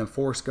 And then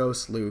Force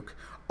Ghost Luke.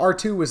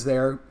 R2 was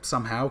there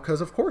somehow, because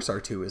of course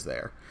R2 is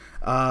there.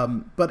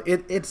 But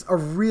it's a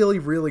really,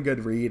 really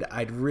good read.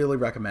 I'd really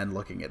recommend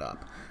looking it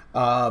up.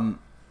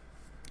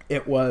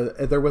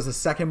 There was a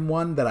second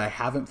one that I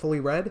haven't fully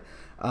read,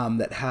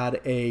 that had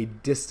a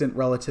distant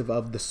relative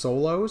of the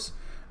Solos.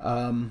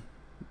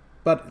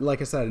 But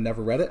like I said, I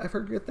never read it. I've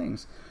heard good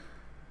things.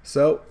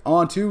 So,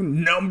 on to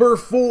number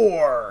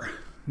 4.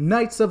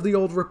 Knights of the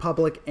Old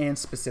Republic, and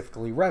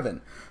specifically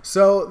Revan.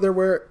 So, there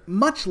were,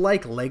 much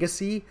like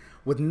Legacy,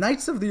 with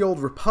Knights of the Old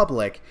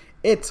Republic,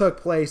 it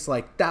took place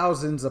like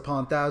thousands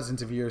upon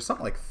thousands of years,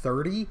 something like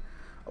 30,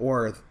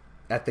 or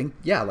I think,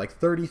 yeah, like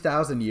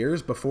 30,000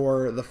 years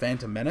before the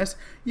Phantom Menace,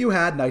 you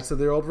had Knights of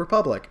the Old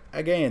Republic.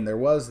 Again, there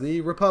was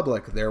the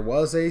Republic, there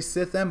was a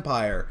Sith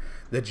Empire,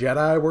 the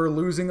Jedi were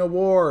losing a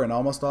war and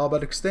almost all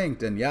but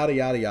extinct, and yada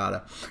yada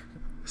yada.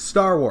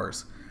 Star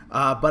Wars.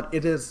 But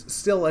it is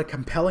still a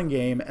compelling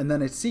game, and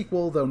then its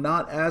sequel, though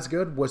not as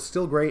good, was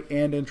still great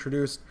and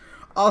introduced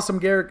awesome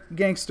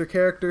gangster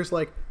characters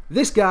like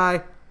this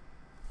guy,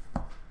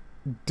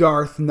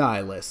 Darth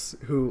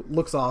Nihilus, who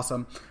looks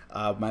awesome.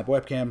 My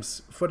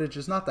webcam's footage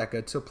is not that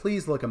good, so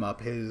please look him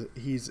up.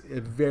 He's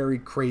a very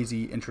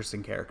crazy,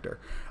 interesting character,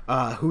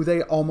 who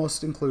they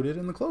almost included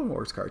in the Clone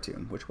Wars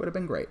cartoon, which would have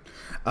been great.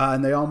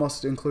 And they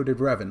almost included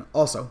Revan,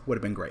 also would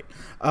have been great.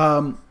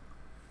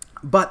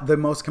 But the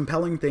most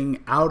compelling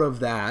thing out of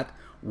that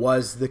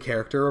was the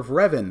character of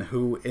Revan,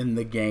 who in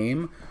the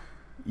game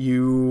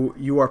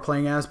you are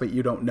playing as, but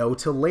you don't know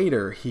till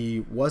later.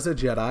 He was a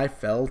Jedi,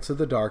 fell to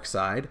the dark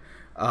side,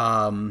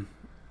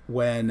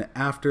 when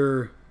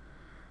after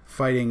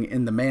fighting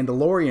in the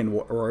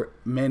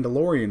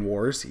Mandalorian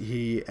Wars,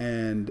 he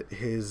and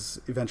his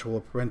eventual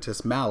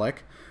apprentice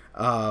Malak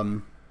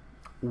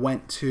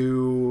went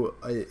to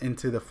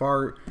into the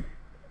far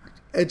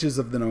edges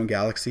of the known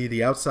galaxy,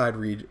 the outside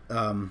region.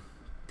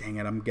 Dang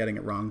it, I'm getting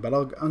it wrong, but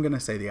I'm going to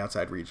say the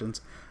outside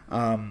regions.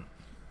 I'm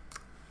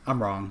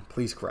wrong.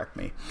 Please correct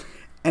me.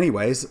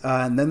 Anyways,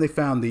 and then they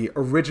found the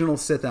original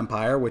Sith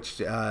Empire, which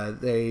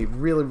they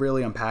really,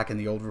 really unpack in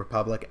the Old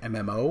Republic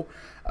MMO,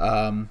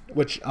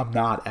 which I'm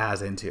not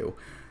as into.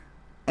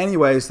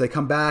 Anyways, they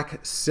come back,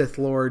 Sith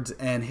Lords,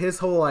 and his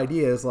whole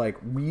idea is like,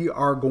 we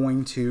are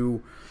going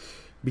to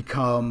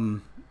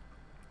become,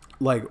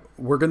 like,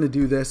 we're going to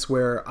do this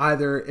where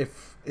either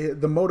if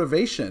the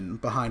motivation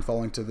behind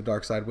falling to the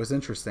dark side was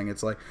interesting.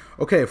 It's like,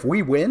 okay, if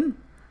we win,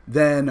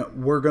 then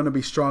we're going to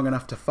be strong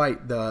enough to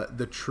fight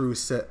the true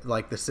Sith,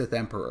 like the Sith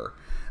Emperor,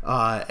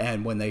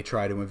 and when they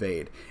try to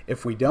invade.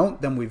 If we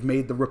don't, then we've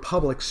made the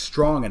Republic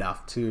strong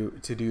enough to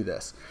do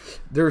this.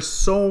 There's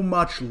so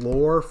much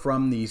lore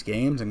from these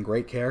games and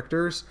great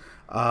characters,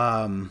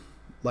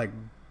 like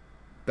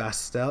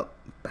Bastille?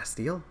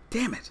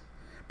 Damn it!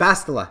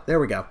 Bastila, there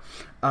we go.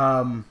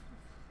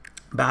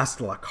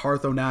 Bastila,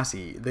 Carth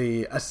Onasi,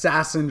 the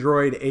assassin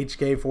droid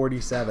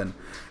HK-47.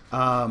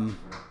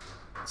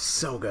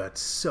 So good,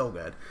 so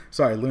good.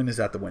 Sorry, Luna's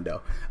at the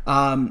window.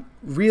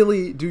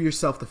 Really do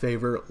yourself the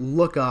favor,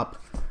 look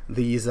up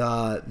these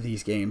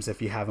games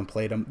if you haven't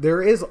played them.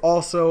 There is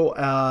also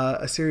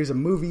a series of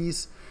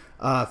movies,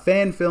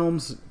 fan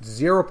films,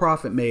 zero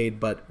profit made,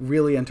 but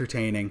really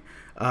entertaining,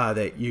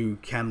 that you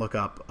can look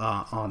up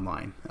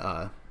online.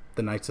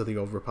 The Knights of the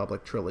Old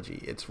Republic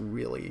trilogy. It's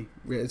really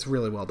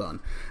well done,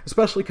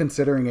 especially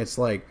considering it's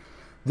like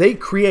they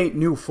create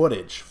new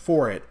footage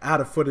for it out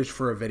of footage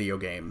for a video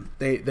game.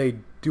 They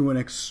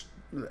do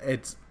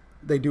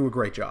they do a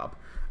great job.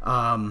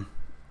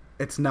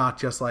 It's not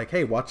just like,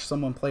 hey, watch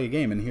someone play a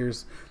game and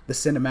here's the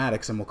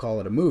cinematics and we'll call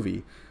it a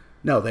movie.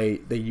 No, they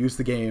use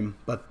the game,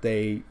 but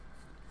they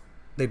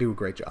do a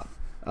great job.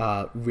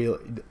 Really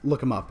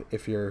look them up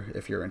if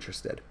you're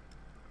interested.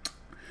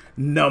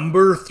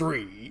 Number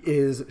 3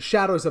 is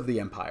Shadows of the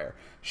Empire.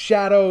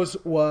 Shadows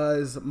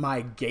was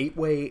my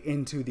gateway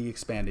into the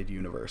expanded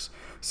universe.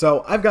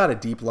 So I've got a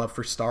deep love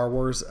for Star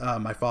Wars.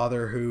 My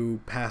father,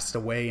 who passed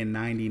away in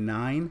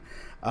 '99,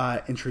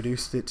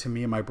 introduced it to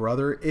me and my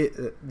brother.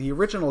 The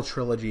original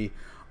trilogy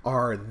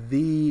are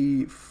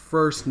the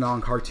first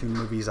non-cartoon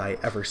movies I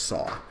ever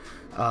saw.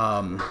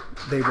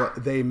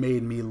 They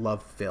made me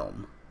love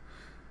film.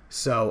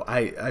 So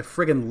I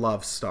friggin'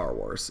 love Star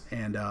Wars.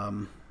 And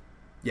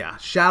yeah,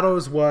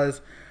 Shadows was,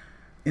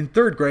 in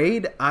 3rd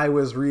grade, I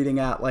was reading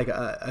at like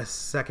a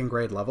 2nd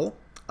grade level.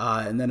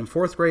 And then in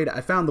 4th grade, I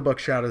found the book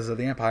Shadows of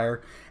the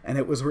Empire, and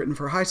it was written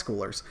for high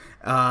schoolers.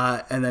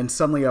 And then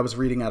suddenly I was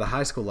reading at a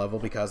high school level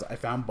because I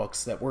found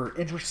books that were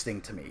interesting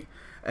to me.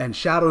 And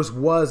Shadows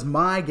was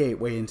my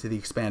gateway into the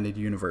expanded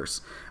universe.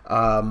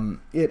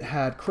 It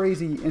had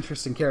crazy,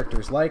 interesting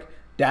characters like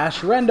Dash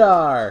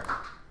Rendar.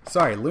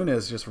 Sorry, Luna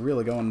is just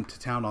really going to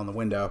town on the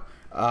window.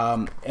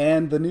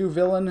 And the new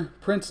villain,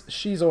 Prince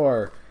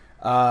Shizor.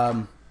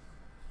 And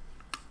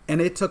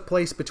it took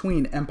place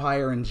between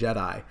Empire and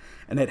Jedi.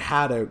 And it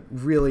had a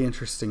really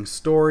interesting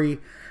story.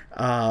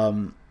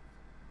 A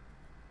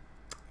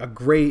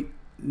great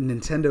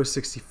Nintendo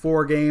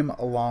 64 game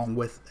along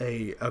with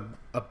a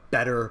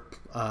better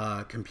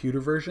computer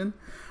version.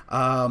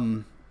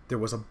 There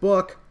was a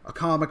book, a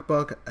comic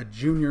book, a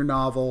junior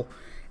novel,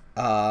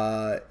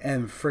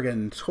 and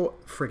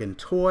friggin'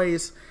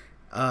 toys.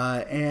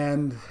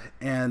 And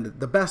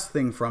the best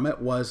thing from it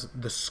was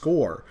the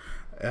score.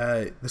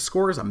 The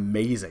score is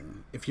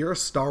amazing. If you're a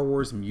Star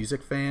Wars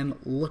music fan,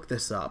 look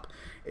this up.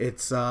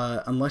 It's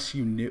unless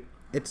you knew,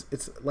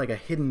 it's like a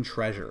hidden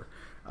treasure.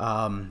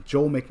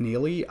 Joel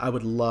McNeely, I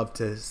would love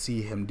to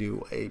see him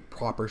do a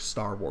proper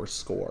Star Wars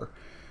score,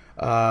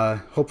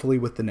 hopefully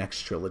with the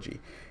next trilogy.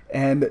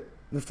 And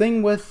the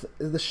thing with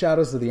the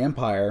Shadows of the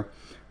Empire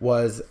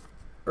was,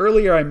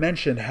 earlier I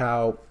mentioned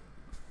how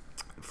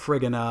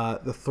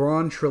the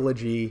Thrawn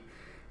trilogy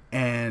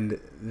and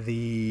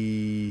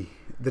the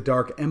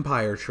Dark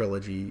Empire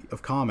trilogy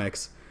of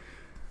comics,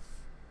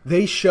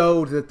 they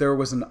showed that there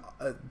was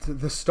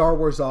the Star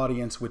Wars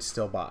audience would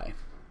still buy.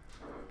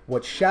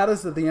 What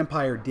Shadows of the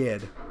Empire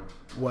did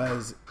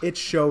was it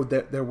showed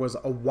that there was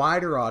a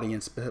wider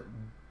audience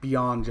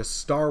beyond just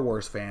Star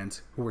Wars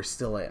fans who were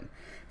still in.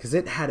 Because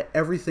it had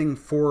everything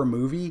for a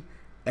movie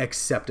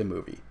except a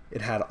movie.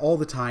 It had all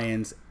the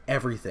tie-ins,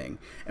 everything,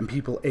 and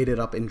people ate it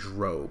up in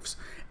droves.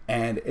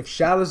 And if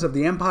Shadows of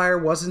the Empire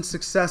wasn't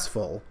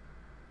successful,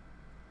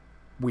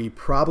 we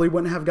probably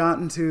wouldn't have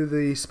gotten to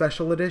the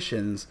special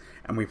editions,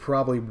 and we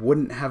probably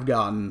wouldn't have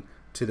gotten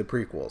to the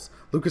prequels.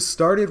 Lucas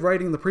started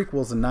writing the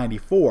prequels in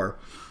 '94,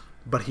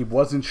 but he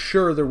wasn't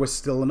sure there was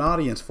still an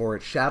audience for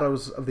it.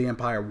 Shadows of the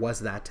Empire was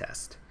that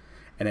test,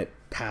 and it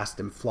passed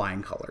in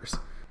flying colors.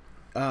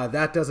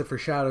 That does it for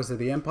Shadows of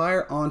the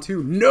Empire. On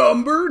to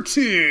number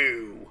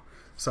 2.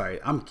 Sorry,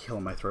 I'm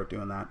killing my throat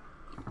doing that.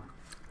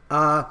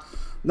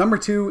 Number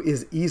 2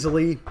 is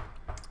easily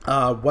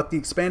what the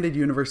expanded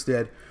universe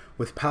did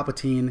with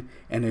Palpatine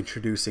and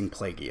introducing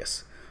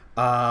Plagueis.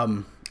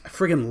 I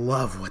friggin'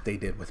 love what they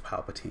did with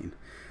Palpatine.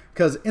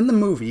 Because in the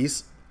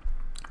movies,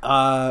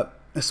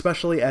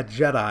 especially at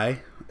Jedi,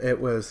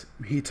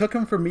 he took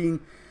him from being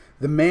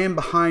the man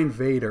behind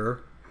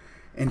Vader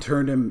and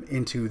turned him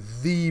into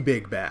the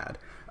big bad.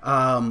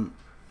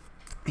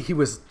 He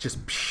was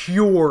just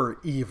pure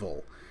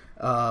evil.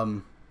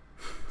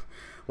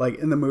 Like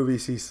in the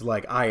movies, he's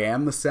like, I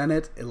am the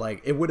Senate.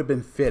 It would have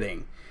been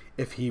fitting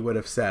if he would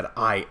have said,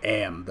 I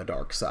am the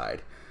dark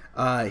side.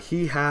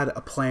 He had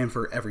a plan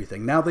for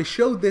everything. Now they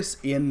showed this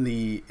in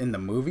the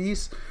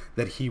movies,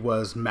 that he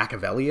was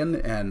Machiavellian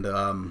and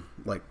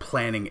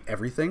planning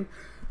everything.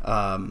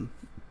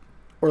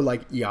 Or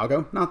like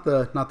Iago, not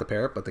the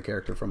parrot, but the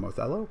character from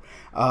Othello,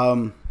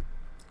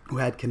 who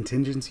had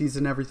contingencies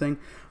and everything.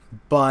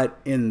 But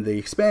in the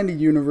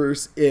expanded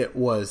universe, it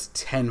was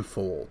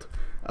tenfold.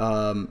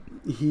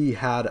 He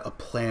had a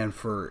plan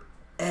for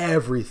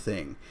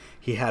everything.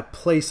 He had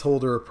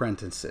placeholder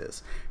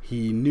apprentices.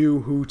 He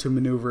knew who to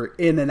maneuver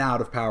in and out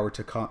of power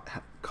to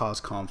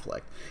cause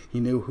conflict. He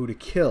knew who to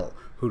kill,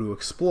 who to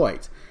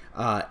exploit,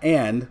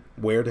 and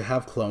where to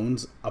have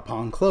clones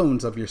upon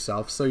clones of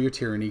yourself so your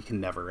tyranny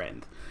can never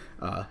end.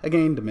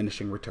 Again,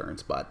 diminishing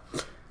returns, but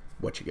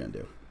what you gonna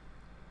do?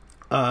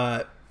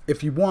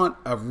 If you want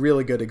a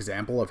really good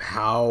example of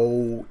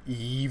how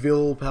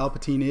evil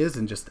Palpatine is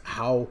and just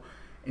how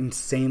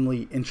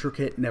insanely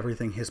intricate and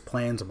everything his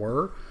plans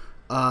were,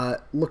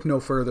 look no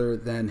further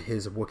than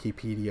his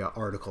Wikipedia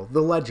article,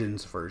 the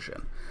Legends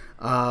version.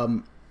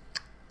 And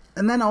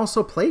then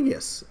also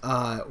Plagueis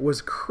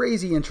was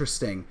crazy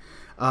interesting,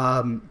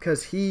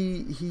 because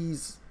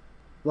he's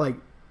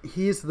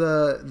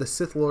the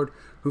Sith Lord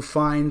who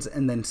finds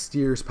and then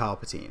steers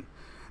Palpatine.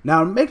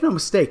 Now, make no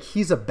mistake,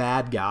 he's a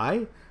bad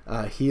guy.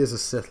 He is a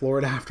Sith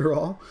Lord after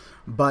all,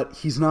 but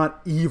he's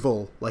not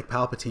evil like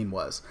Palpatine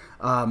was.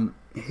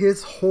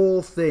 His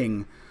whole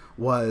thing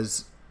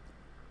was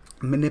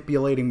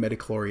manipulating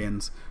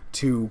midichlorians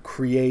to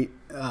create,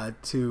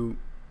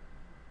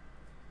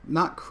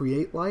 not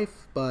create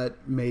life, but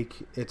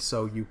make it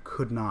so you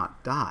could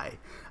not die.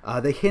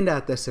 They hint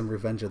at this in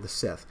Revenge of the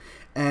Sith.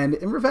 And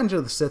in Revenge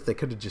of the Sith, they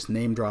could have just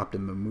name-dropped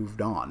him and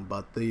moved on.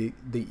 But the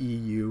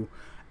EU,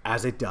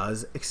 as it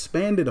does,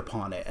 expanded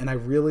upon it. And I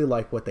really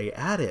like what they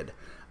added.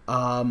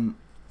 Through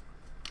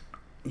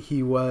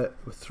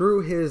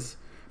his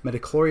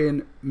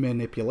midichlorian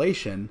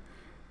manipulation,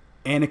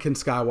 Anakin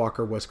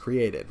Skywalker was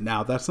created.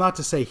 Now, that's not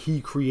to say he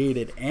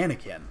created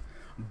Anakin,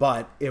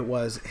 but it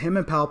was him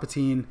and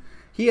Palpatine.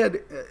 He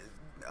had,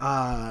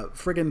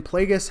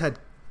 Plagueis had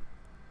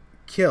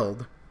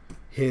killed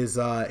his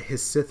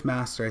Sith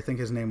master. I think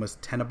his name was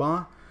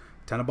Tenenbaum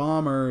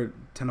or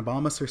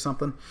Tenenbaums or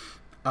something.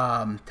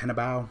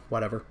 Tenenbaum,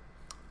 whatever.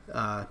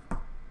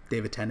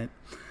 David Tennant.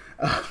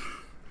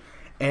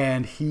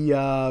 And he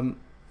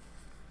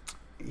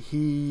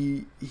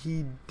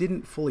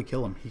didn't fully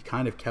kill him. He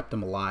kind of kept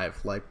him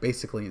alive, like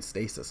basically in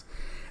stasis.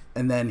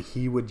 And then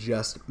he would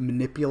just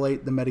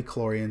manipulate the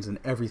midichlorians and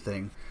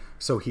everything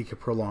so he could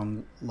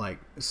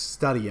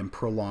study and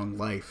prolong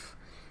life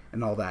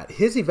and all that.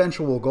 His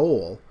eventual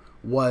goal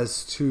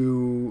was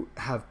to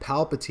have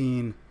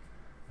Palpatine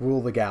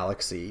rule the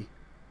galaxy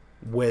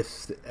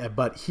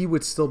but he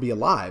would still be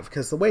alive,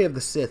 because the way of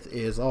the Sith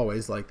is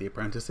always like the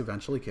apprentice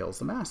eventually kills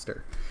the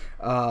master.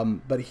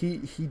 But he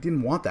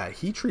didn't want that.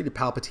 He treated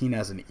Palpatine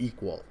as an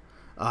equal,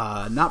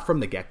 not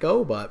from the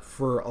get-go, but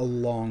for a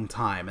long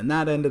time. And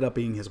that ended up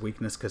being his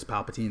weakness, because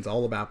Palpatine's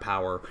all about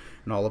power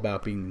and all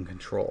about being in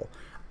control.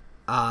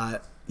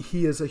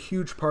 He is a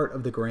huge part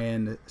of the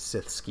grand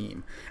Sith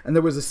scheme. And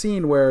there was a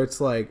scene where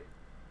it's like,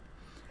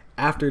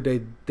 after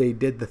they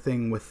did the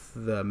thing with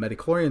the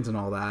midichlorians and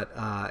all that,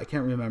 I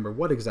can't remember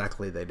what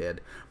exactly they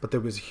did, but there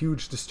was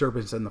huge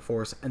disturbance in the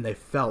Force, and they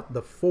felt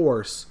the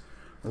Force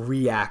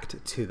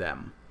react to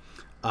them.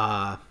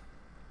 I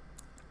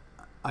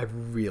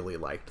really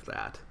liked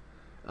that.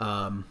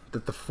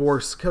 That the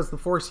Force, because the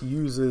Force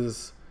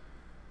uses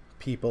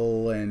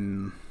people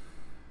and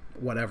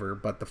whatever,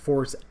 but the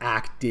Force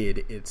acted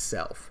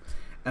itself,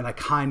 and I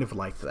kind of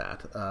liked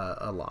that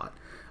a lot.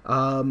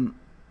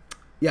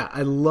 Yeah,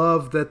 I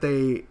love that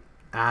they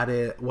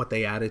added what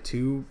they added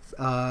to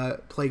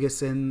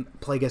Plagueis and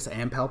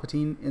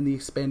Palpatine in the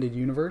expanded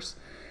universe,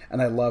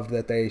 and I loved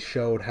that they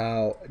showed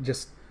how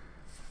just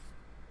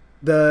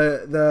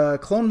the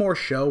Clone Wars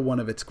show. One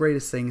of its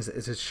greatest things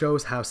is it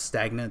shows how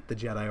stagnant the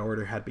Jedi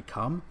Order had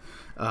become,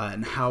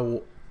 and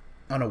how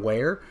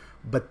unaware.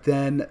 But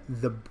then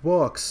the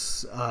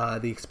books,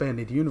 the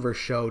expanded universe,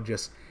 show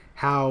just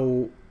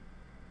how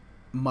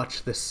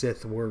much the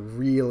Sith were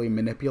really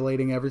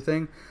manipulating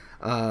everything.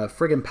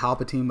 Friggin'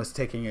 Palpatine was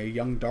taking a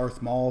young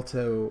Darth Maul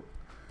to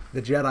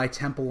the Jedi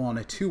Temple on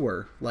a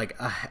tour, like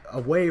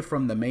away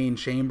from the main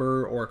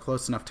chamber or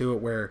close enough to it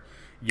where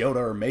Yoda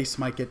or Mace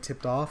might get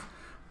tipped off,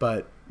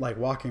 but like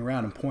walking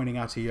around and pointing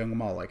out to young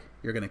Maul, like,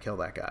 you're going to kill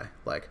that guy.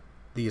 Like,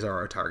 these are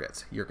our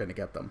targets. You're going to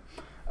get them.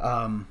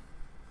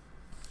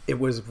 It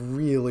was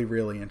really,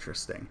 really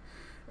interesting.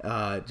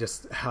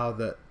 Just how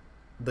the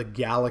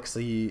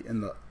galaxy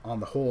on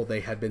the whole,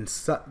 the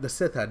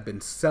Sith had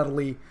been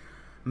subtly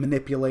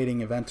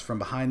manipulating events from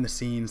behind the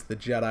scenes. The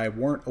Jedi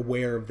weren't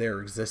aware of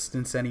their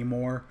existence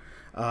anymore.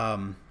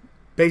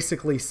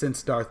 Basically,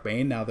 since Darth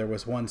Bane, now there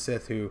was one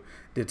Sith who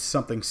did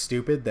something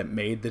stupid that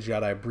made the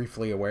Jedi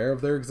briefly aware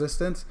of their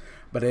existence,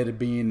 but it had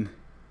been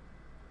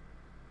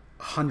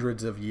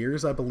hundreds of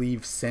years, I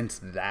believe, since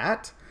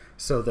that.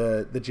 So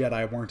the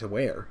Jedi weren't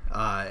aware,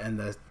 and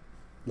it's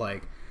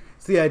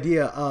the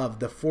idea of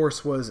the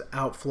Force was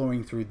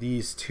outflowing through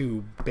these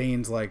two.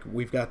 Bane's like,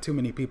 we've got too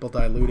many people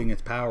diluting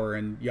its power,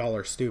 and y'all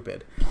are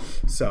stupid.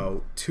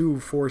 So two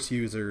Force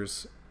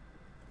users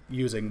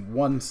using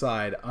one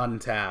side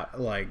untapped,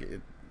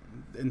 like,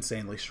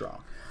 insanely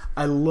strong.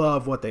 I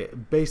love what they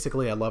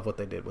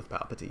did with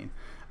Palpatine.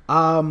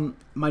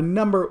 My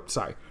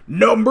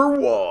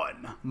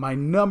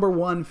number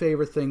one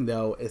favorite thing,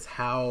 though, is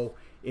how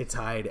it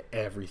tied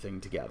everything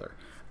together.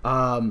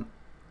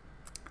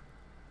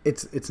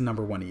 It's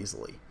number one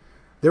easily.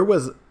 There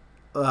was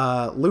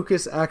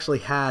Lucas actually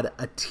had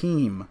a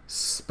team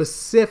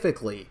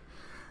specifically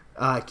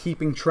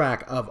keeping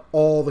track of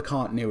all the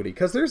continuity,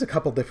 because there's a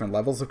couple different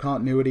levels of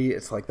continuity.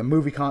 It's like the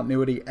movie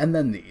continuity, and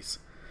then these.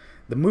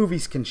 The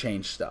movies can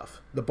change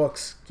stuff. The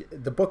books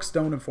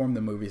don't inform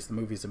the movies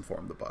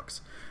inform the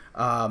books.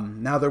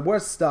 Now, there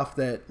was stuff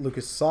that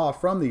Lucas saw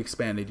from the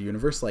expanded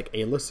universe, like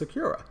Aayla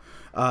Secura,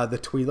 the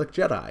Twi'lek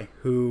Jedi,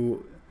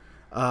 who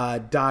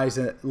dies,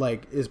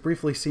 is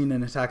briefly seen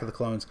in Attack of the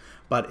Clones,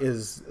 but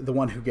is the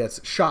one who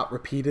gets shot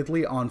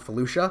repeatedly on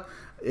Felucia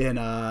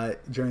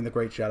during the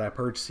Great Jedi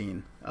Purge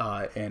scene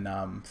in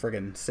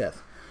friggin'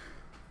 Sith.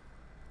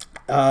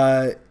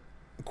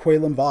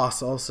 Quaylen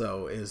Voss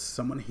also is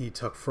someone he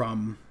took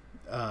from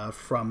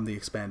the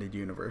expanded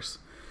universe,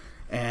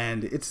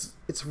 and it's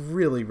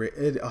really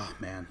oh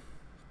man,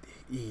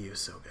 the EU is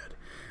so good.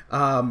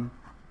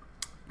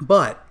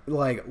 But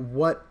like,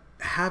 what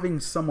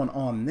having someone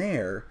on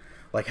there,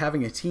 like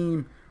having a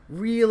team,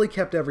 really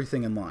kept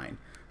everything in line.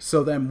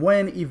 So then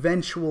when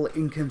eventual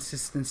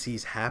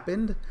inconsistencies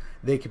happened,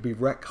 they could be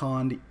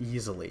retconned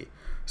easily.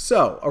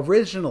 So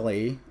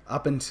originally,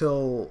 up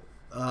until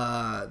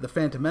the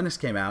Phantom Menace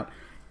came out,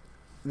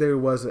 there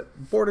was a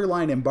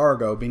borderline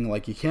embargo being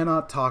like, you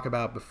cannot talk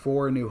about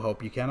before A New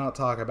Hope, you cannot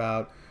talk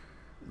about,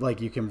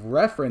 like, you can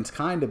reference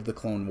kind of the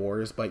Clone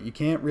Wars, but you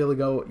can't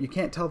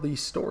tell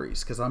these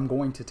stories because I'm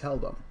going to tell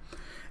them.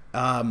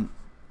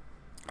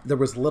 There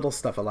was little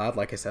stuff allowed,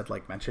 like I said,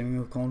 like mentioning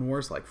the Clone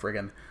Wars, like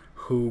friggin'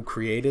 who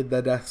created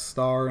the Death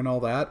Star and all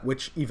that,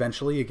 which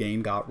eventually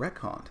again got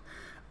retconned.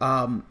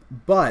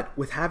 But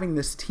with having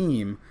this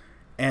team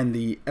and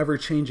the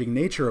ever-changing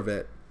nature of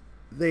it,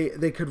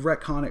 they could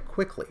retcon it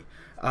quickly.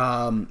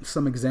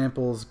 Some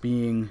examples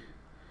being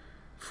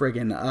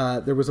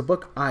friggin' there was a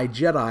book, I,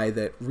 Jedi,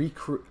 that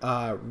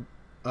retconned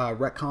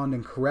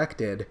and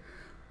corrected.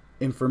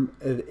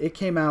 It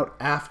came out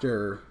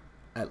after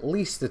at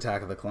least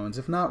Attack of the Clones,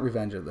 if not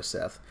Revenge of the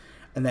Sith.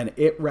 And then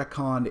it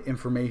retconned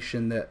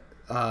information that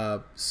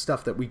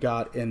stuff that we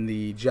got in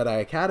the Jedi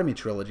Academy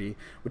trilogy,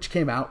 which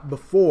came out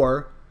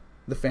before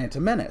the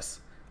Phantom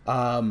Menace.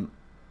 Then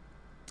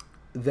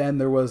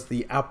there was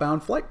the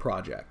Outbound Flight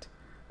Project,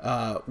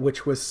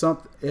 which was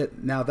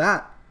now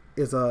that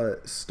is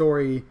a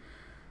story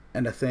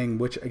and a thing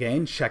which,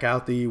 again, check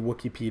out the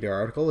Wikipedia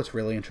article. It's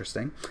really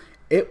interesting.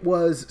 It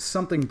was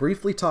something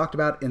briefly talked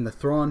about in the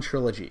Thrawn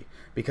trilogy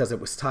because it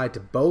was tied to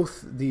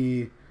both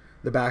the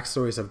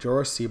backstories of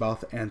Jorah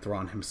C'baoth and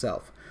Thrawn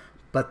himself.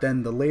 But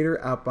then the later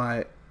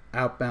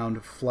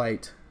Outbound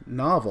Flight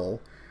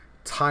novel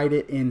tied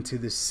it into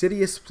the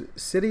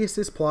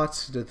Sidious's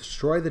plots to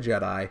destroy the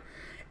Jedi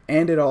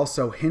And it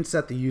also hints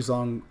at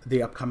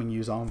the upcoming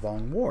Yuzong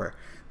Vong War,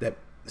 that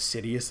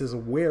Sidious is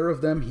aware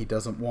of them. He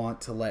doesn't want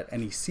to let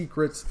any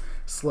secrets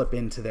slip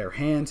into their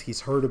hands.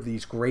 He's heard of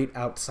these great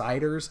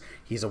outsiders.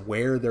 He's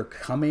aware they're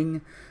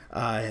coming,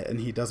 and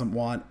he doesn't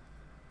want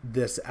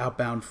this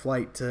outbound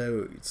flight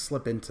to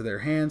slip into their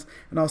hands.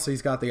 And also,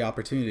 he's got the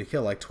opportunity to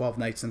kill like 12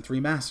 knights and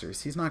 3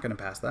 masters. He's not going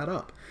to pass that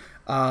up.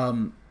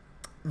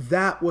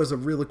 That was a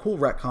really cool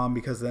retcon,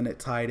 because then it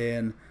tied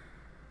in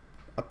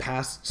a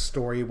past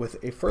story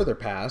with a further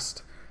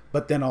past,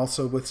 but then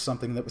also with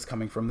something that was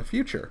coming from the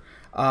future.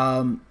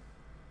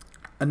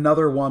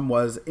 Another one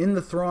was in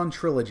the Thrawn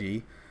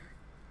trilogy.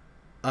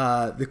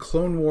 The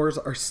Clone Wars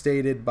are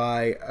stated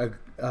by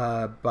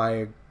a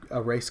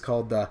race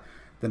called the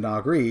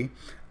Nagri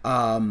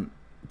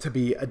to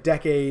be a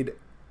decade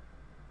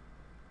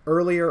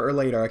earlier or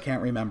later, I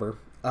can't remember,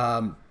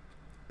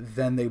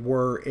 than they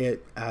were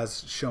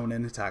as shown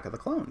in Attack of the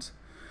Clones.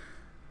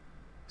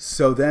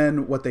 So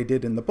then what they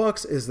did in the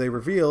books is they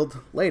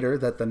revealed later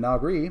that the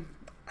Nagri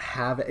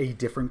have a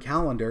different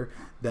calendar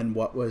than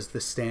what was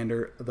the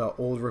standard, the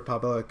Old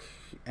Republic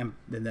and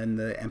then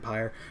the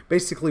Empire.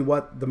 Basically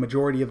what the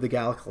majority of the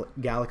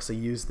galaxy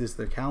used as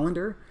their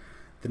calendar,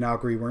 the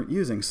Nagri weren't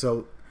using.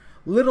 So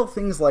little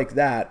things like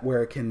that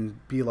where it can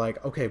be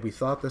like, okay, we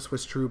thought this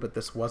was true, but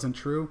this wasn't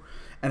true.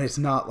 And it's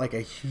not like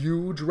a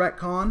huge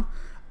retcon.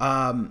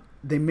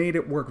 They made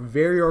it work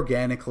very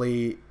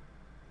organically,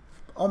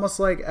 almost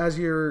like as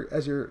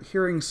you're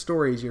hearing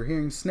stories, you're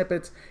hearing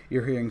snippets,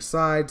 you're hearing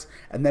sides,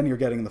 and then you're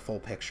getting the full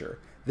picture.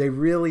 They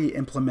really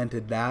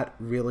implemented that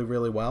really,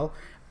 really well.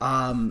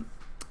 The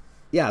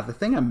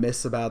thing I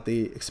miss about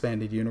the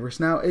expanded universe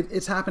now,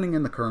 it's happening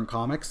in the current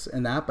comics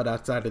and that, but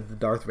outside of the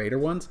Darth Vader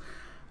ones,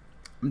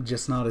 I'm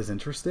just not as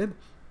interested.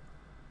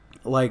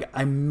 Like,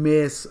 I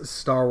miss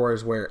Star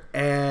Wars where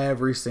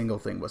every single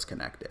thing was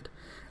connected.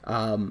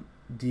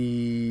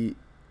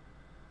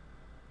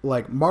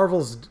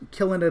 Marvel's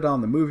killing it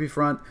on the movie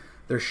front.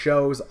 Their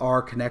shows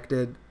are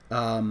connected,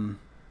 not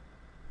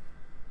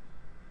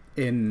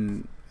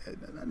in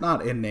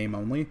name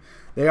only.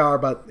 They are,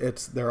 but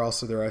they're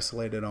also their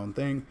isolated own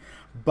thing.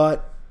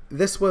 But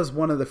this was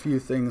one of the few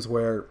things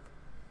where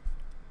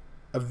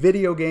a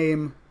video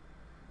game's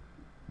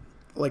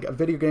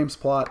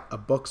plot, a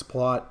book's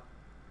plot,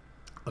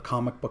 a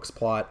comic book's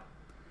plot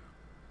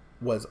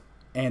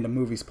and a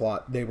movie's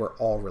plot, they were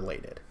all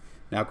related.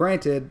 Now,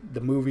 granted,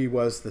 the movie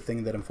was the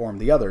thing that informed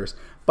the others,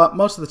 but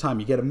most of the time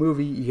you get a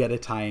movie, you get a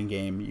tie-in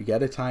game, you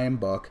get a tie-in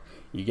book,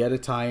 you get a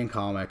tie-in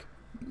comic,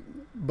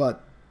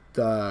 but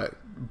the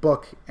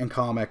book and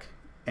comic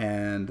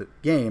and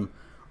game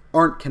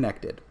aren't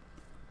connected.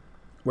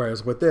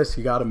 Whereas with this,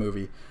 you got a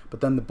movie,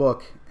 but then the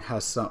book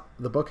has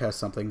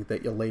something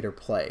that you'll later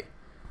play,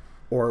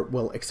 or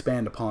will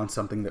expand upon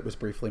something that was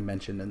briefly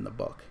mentioned in the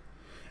book,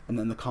 and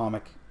then the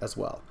comic as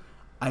well.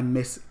 I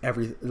miss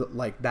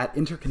that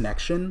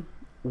interconnection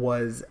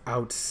was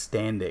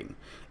outstanding.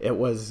 It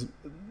was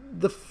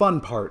the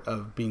fun part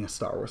of being a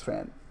Star Wars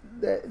fan.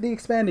 The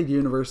expanded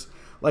universe,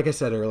 like I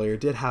said earlier,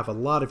 did have a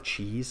lot of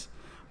cheese,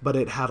 but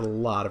it had a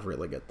lot of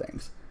really good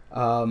things.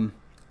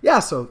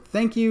 So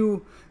thank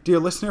you, dear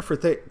listener, for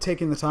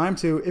taking the time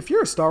to, if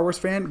you're a Star Wars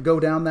fan, go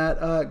down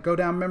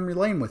memory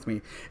lane with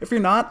me. If you're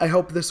not, I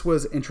hope this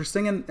was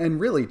interesting, and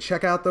really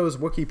check out those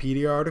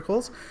Wikipedia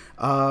articles.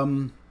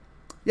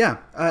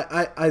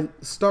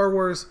 Star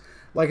Wars,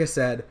 like I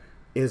said,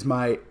 is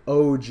my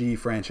OG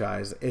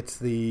franchise.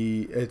 It's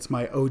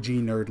my OG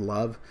nerd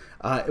love.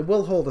 It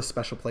will hold a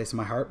special place in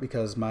my heart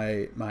because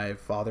my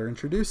father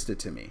introduced it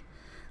to me.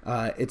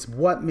 It's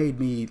what made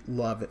me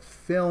love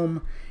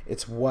film.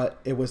 It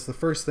was the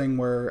first thing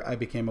where I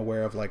became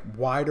aware of like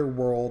wider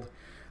world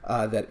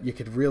that you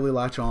could really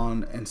latch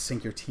on and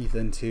sink your teeth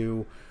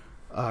into.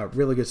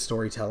 Really good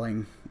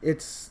storytelling.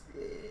 It's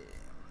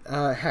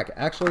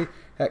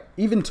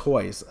even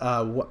toys.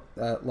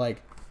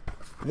 Like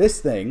this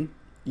thing,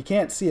 you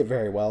can't see it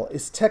very well,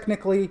 is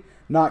technically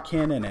not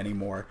canon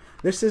anymore.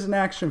 This is an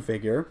action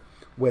figure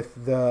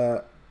with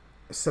the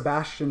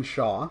Sebastian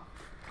Shaw,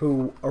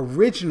 who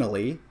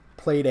originally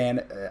played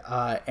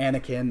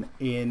Anakin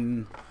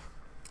in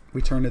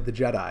Return of the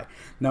Jedi.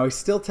 Now, he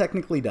still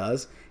technically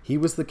does. He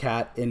was the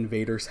cat in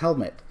Vader's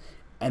helmet.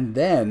 And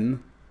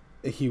then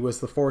he was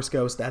the Force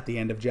ghost at the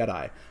end of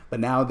Jedi. But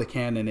now the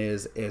canon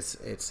is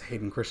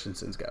Hayden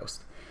Christensen's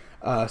ghost.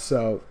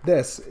 So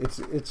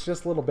it's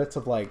just little bits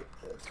of like,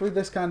 through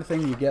this kind of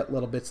thing, you get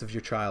little bits of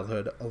your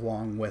childhood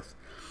along with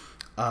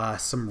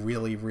some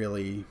really,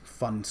 really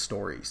fun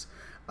stories.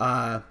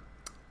 All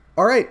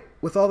right.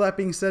 With all that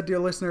being said, dear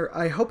listener,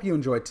 I hope you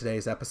enjoyed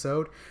today's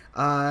episode.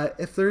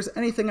 If there's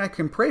anything I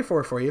can pray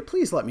for you,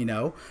 please let me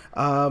know.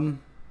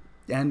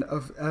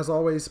 As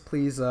always,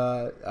 please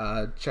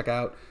check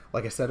out,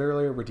 like I said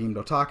earlier, Redeemed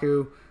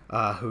Otaku,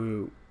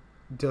 who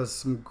does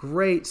some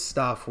great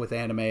stuff with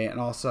anime and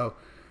also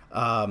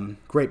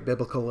great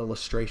biblical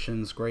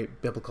illustrations,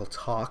 great biblical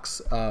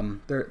talks.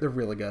 They're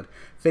really good.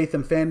 Faith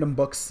and Fandom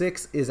Book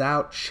 6 is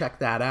out. Check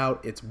that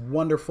out. It's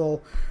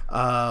wonderful.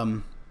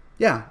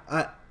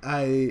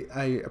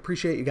 I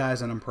appreciate you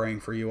guys, and I'm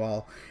praying for you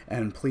all.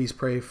 And please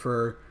pray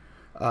for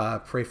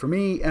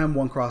me and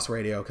One Cross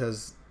Radio,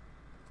 because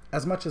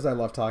as much as I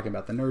love talking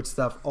about the nerd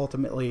stuff,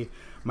 ultimately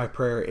my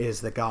prayer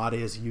is that God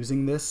is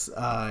using this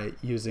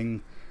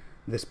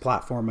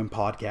platform and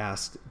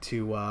podcast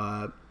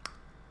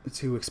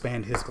to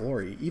expand His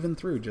glory, even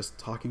through just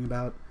talking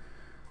about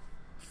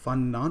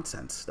fun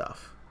nonsense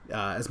stuff.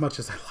 As much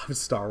as I love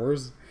Star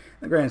Wars, in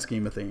the grand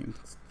scheme of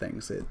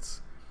things,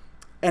 it's...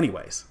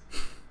 Anyways,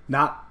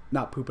 not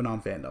pooping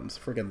on fandoms.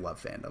 Friggin'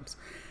 love fandoms.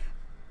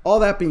 All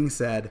that being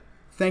said,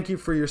 thank you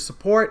for your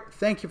support,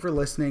 thank you for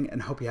listening,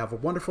 and hope you have a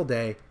wonderful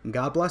day. And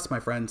God bless,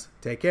 my friends.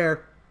 Take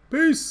care.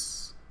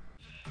 Peace!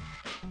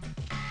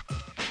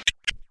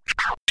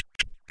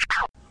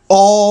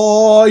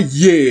 Oh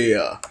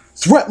yeah!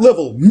 Threat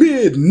level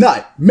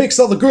midnight makes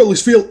all the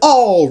girlies feel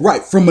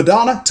alright. From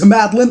Madonna to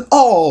Madeline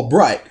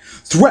Albright.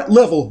 Threat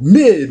level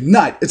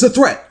midnight. It's a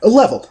threat, a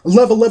level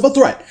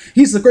threat.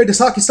 He's the greatest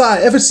hockey star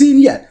I ever seen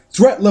yet.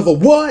 Threat level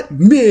what?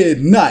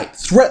 Midnight.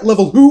 Threat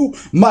level who?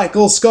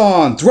 Michael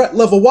Scon. Threat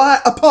level why?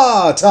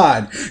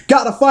 Apartheid.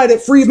 Gotta fight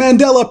it, free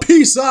Mandela.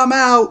 Peace, I'm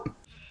out.